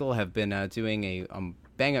Bob Wankel have been doing a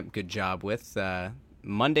bang-up good job with.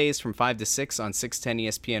 Mondays from 5 to 6 on 610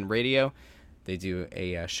 ESPN Radio. They do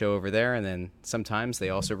a show over there, and then sometimes they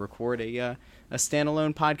also record a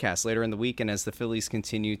standalone podcast later in the week. And as the Phillies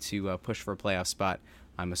continue to push for a playoff spot,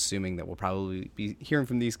 I'm assuming that we'll probably be hearing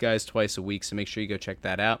from these guys twice a week, so make sure you go check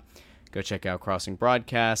that out. Go check out Crossing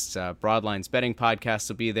Broadcasts. Broadline's betting podcast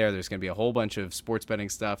will be there. There's going to be a whole bunch of sports betting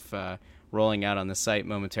stuff rolling out on the site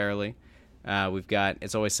momentarily. We've got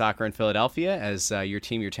It's Always Soccer in Philadelphia, as your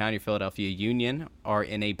team, your town, your Philadelphia Union are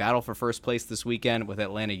in a battle for first place this weekend with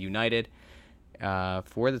Atlanta United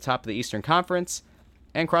for the top of the Eastern Conference.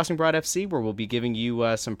 And Crossing Broad FC, where we'll be giving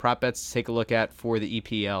you some prop bets to take a look at for the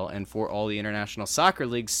EPL and for all the international soccer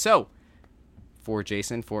leagues. So, for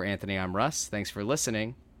Jason, for Anthony, I'm Russ. Thanks for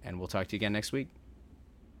listening, and we'll talk to you again next week.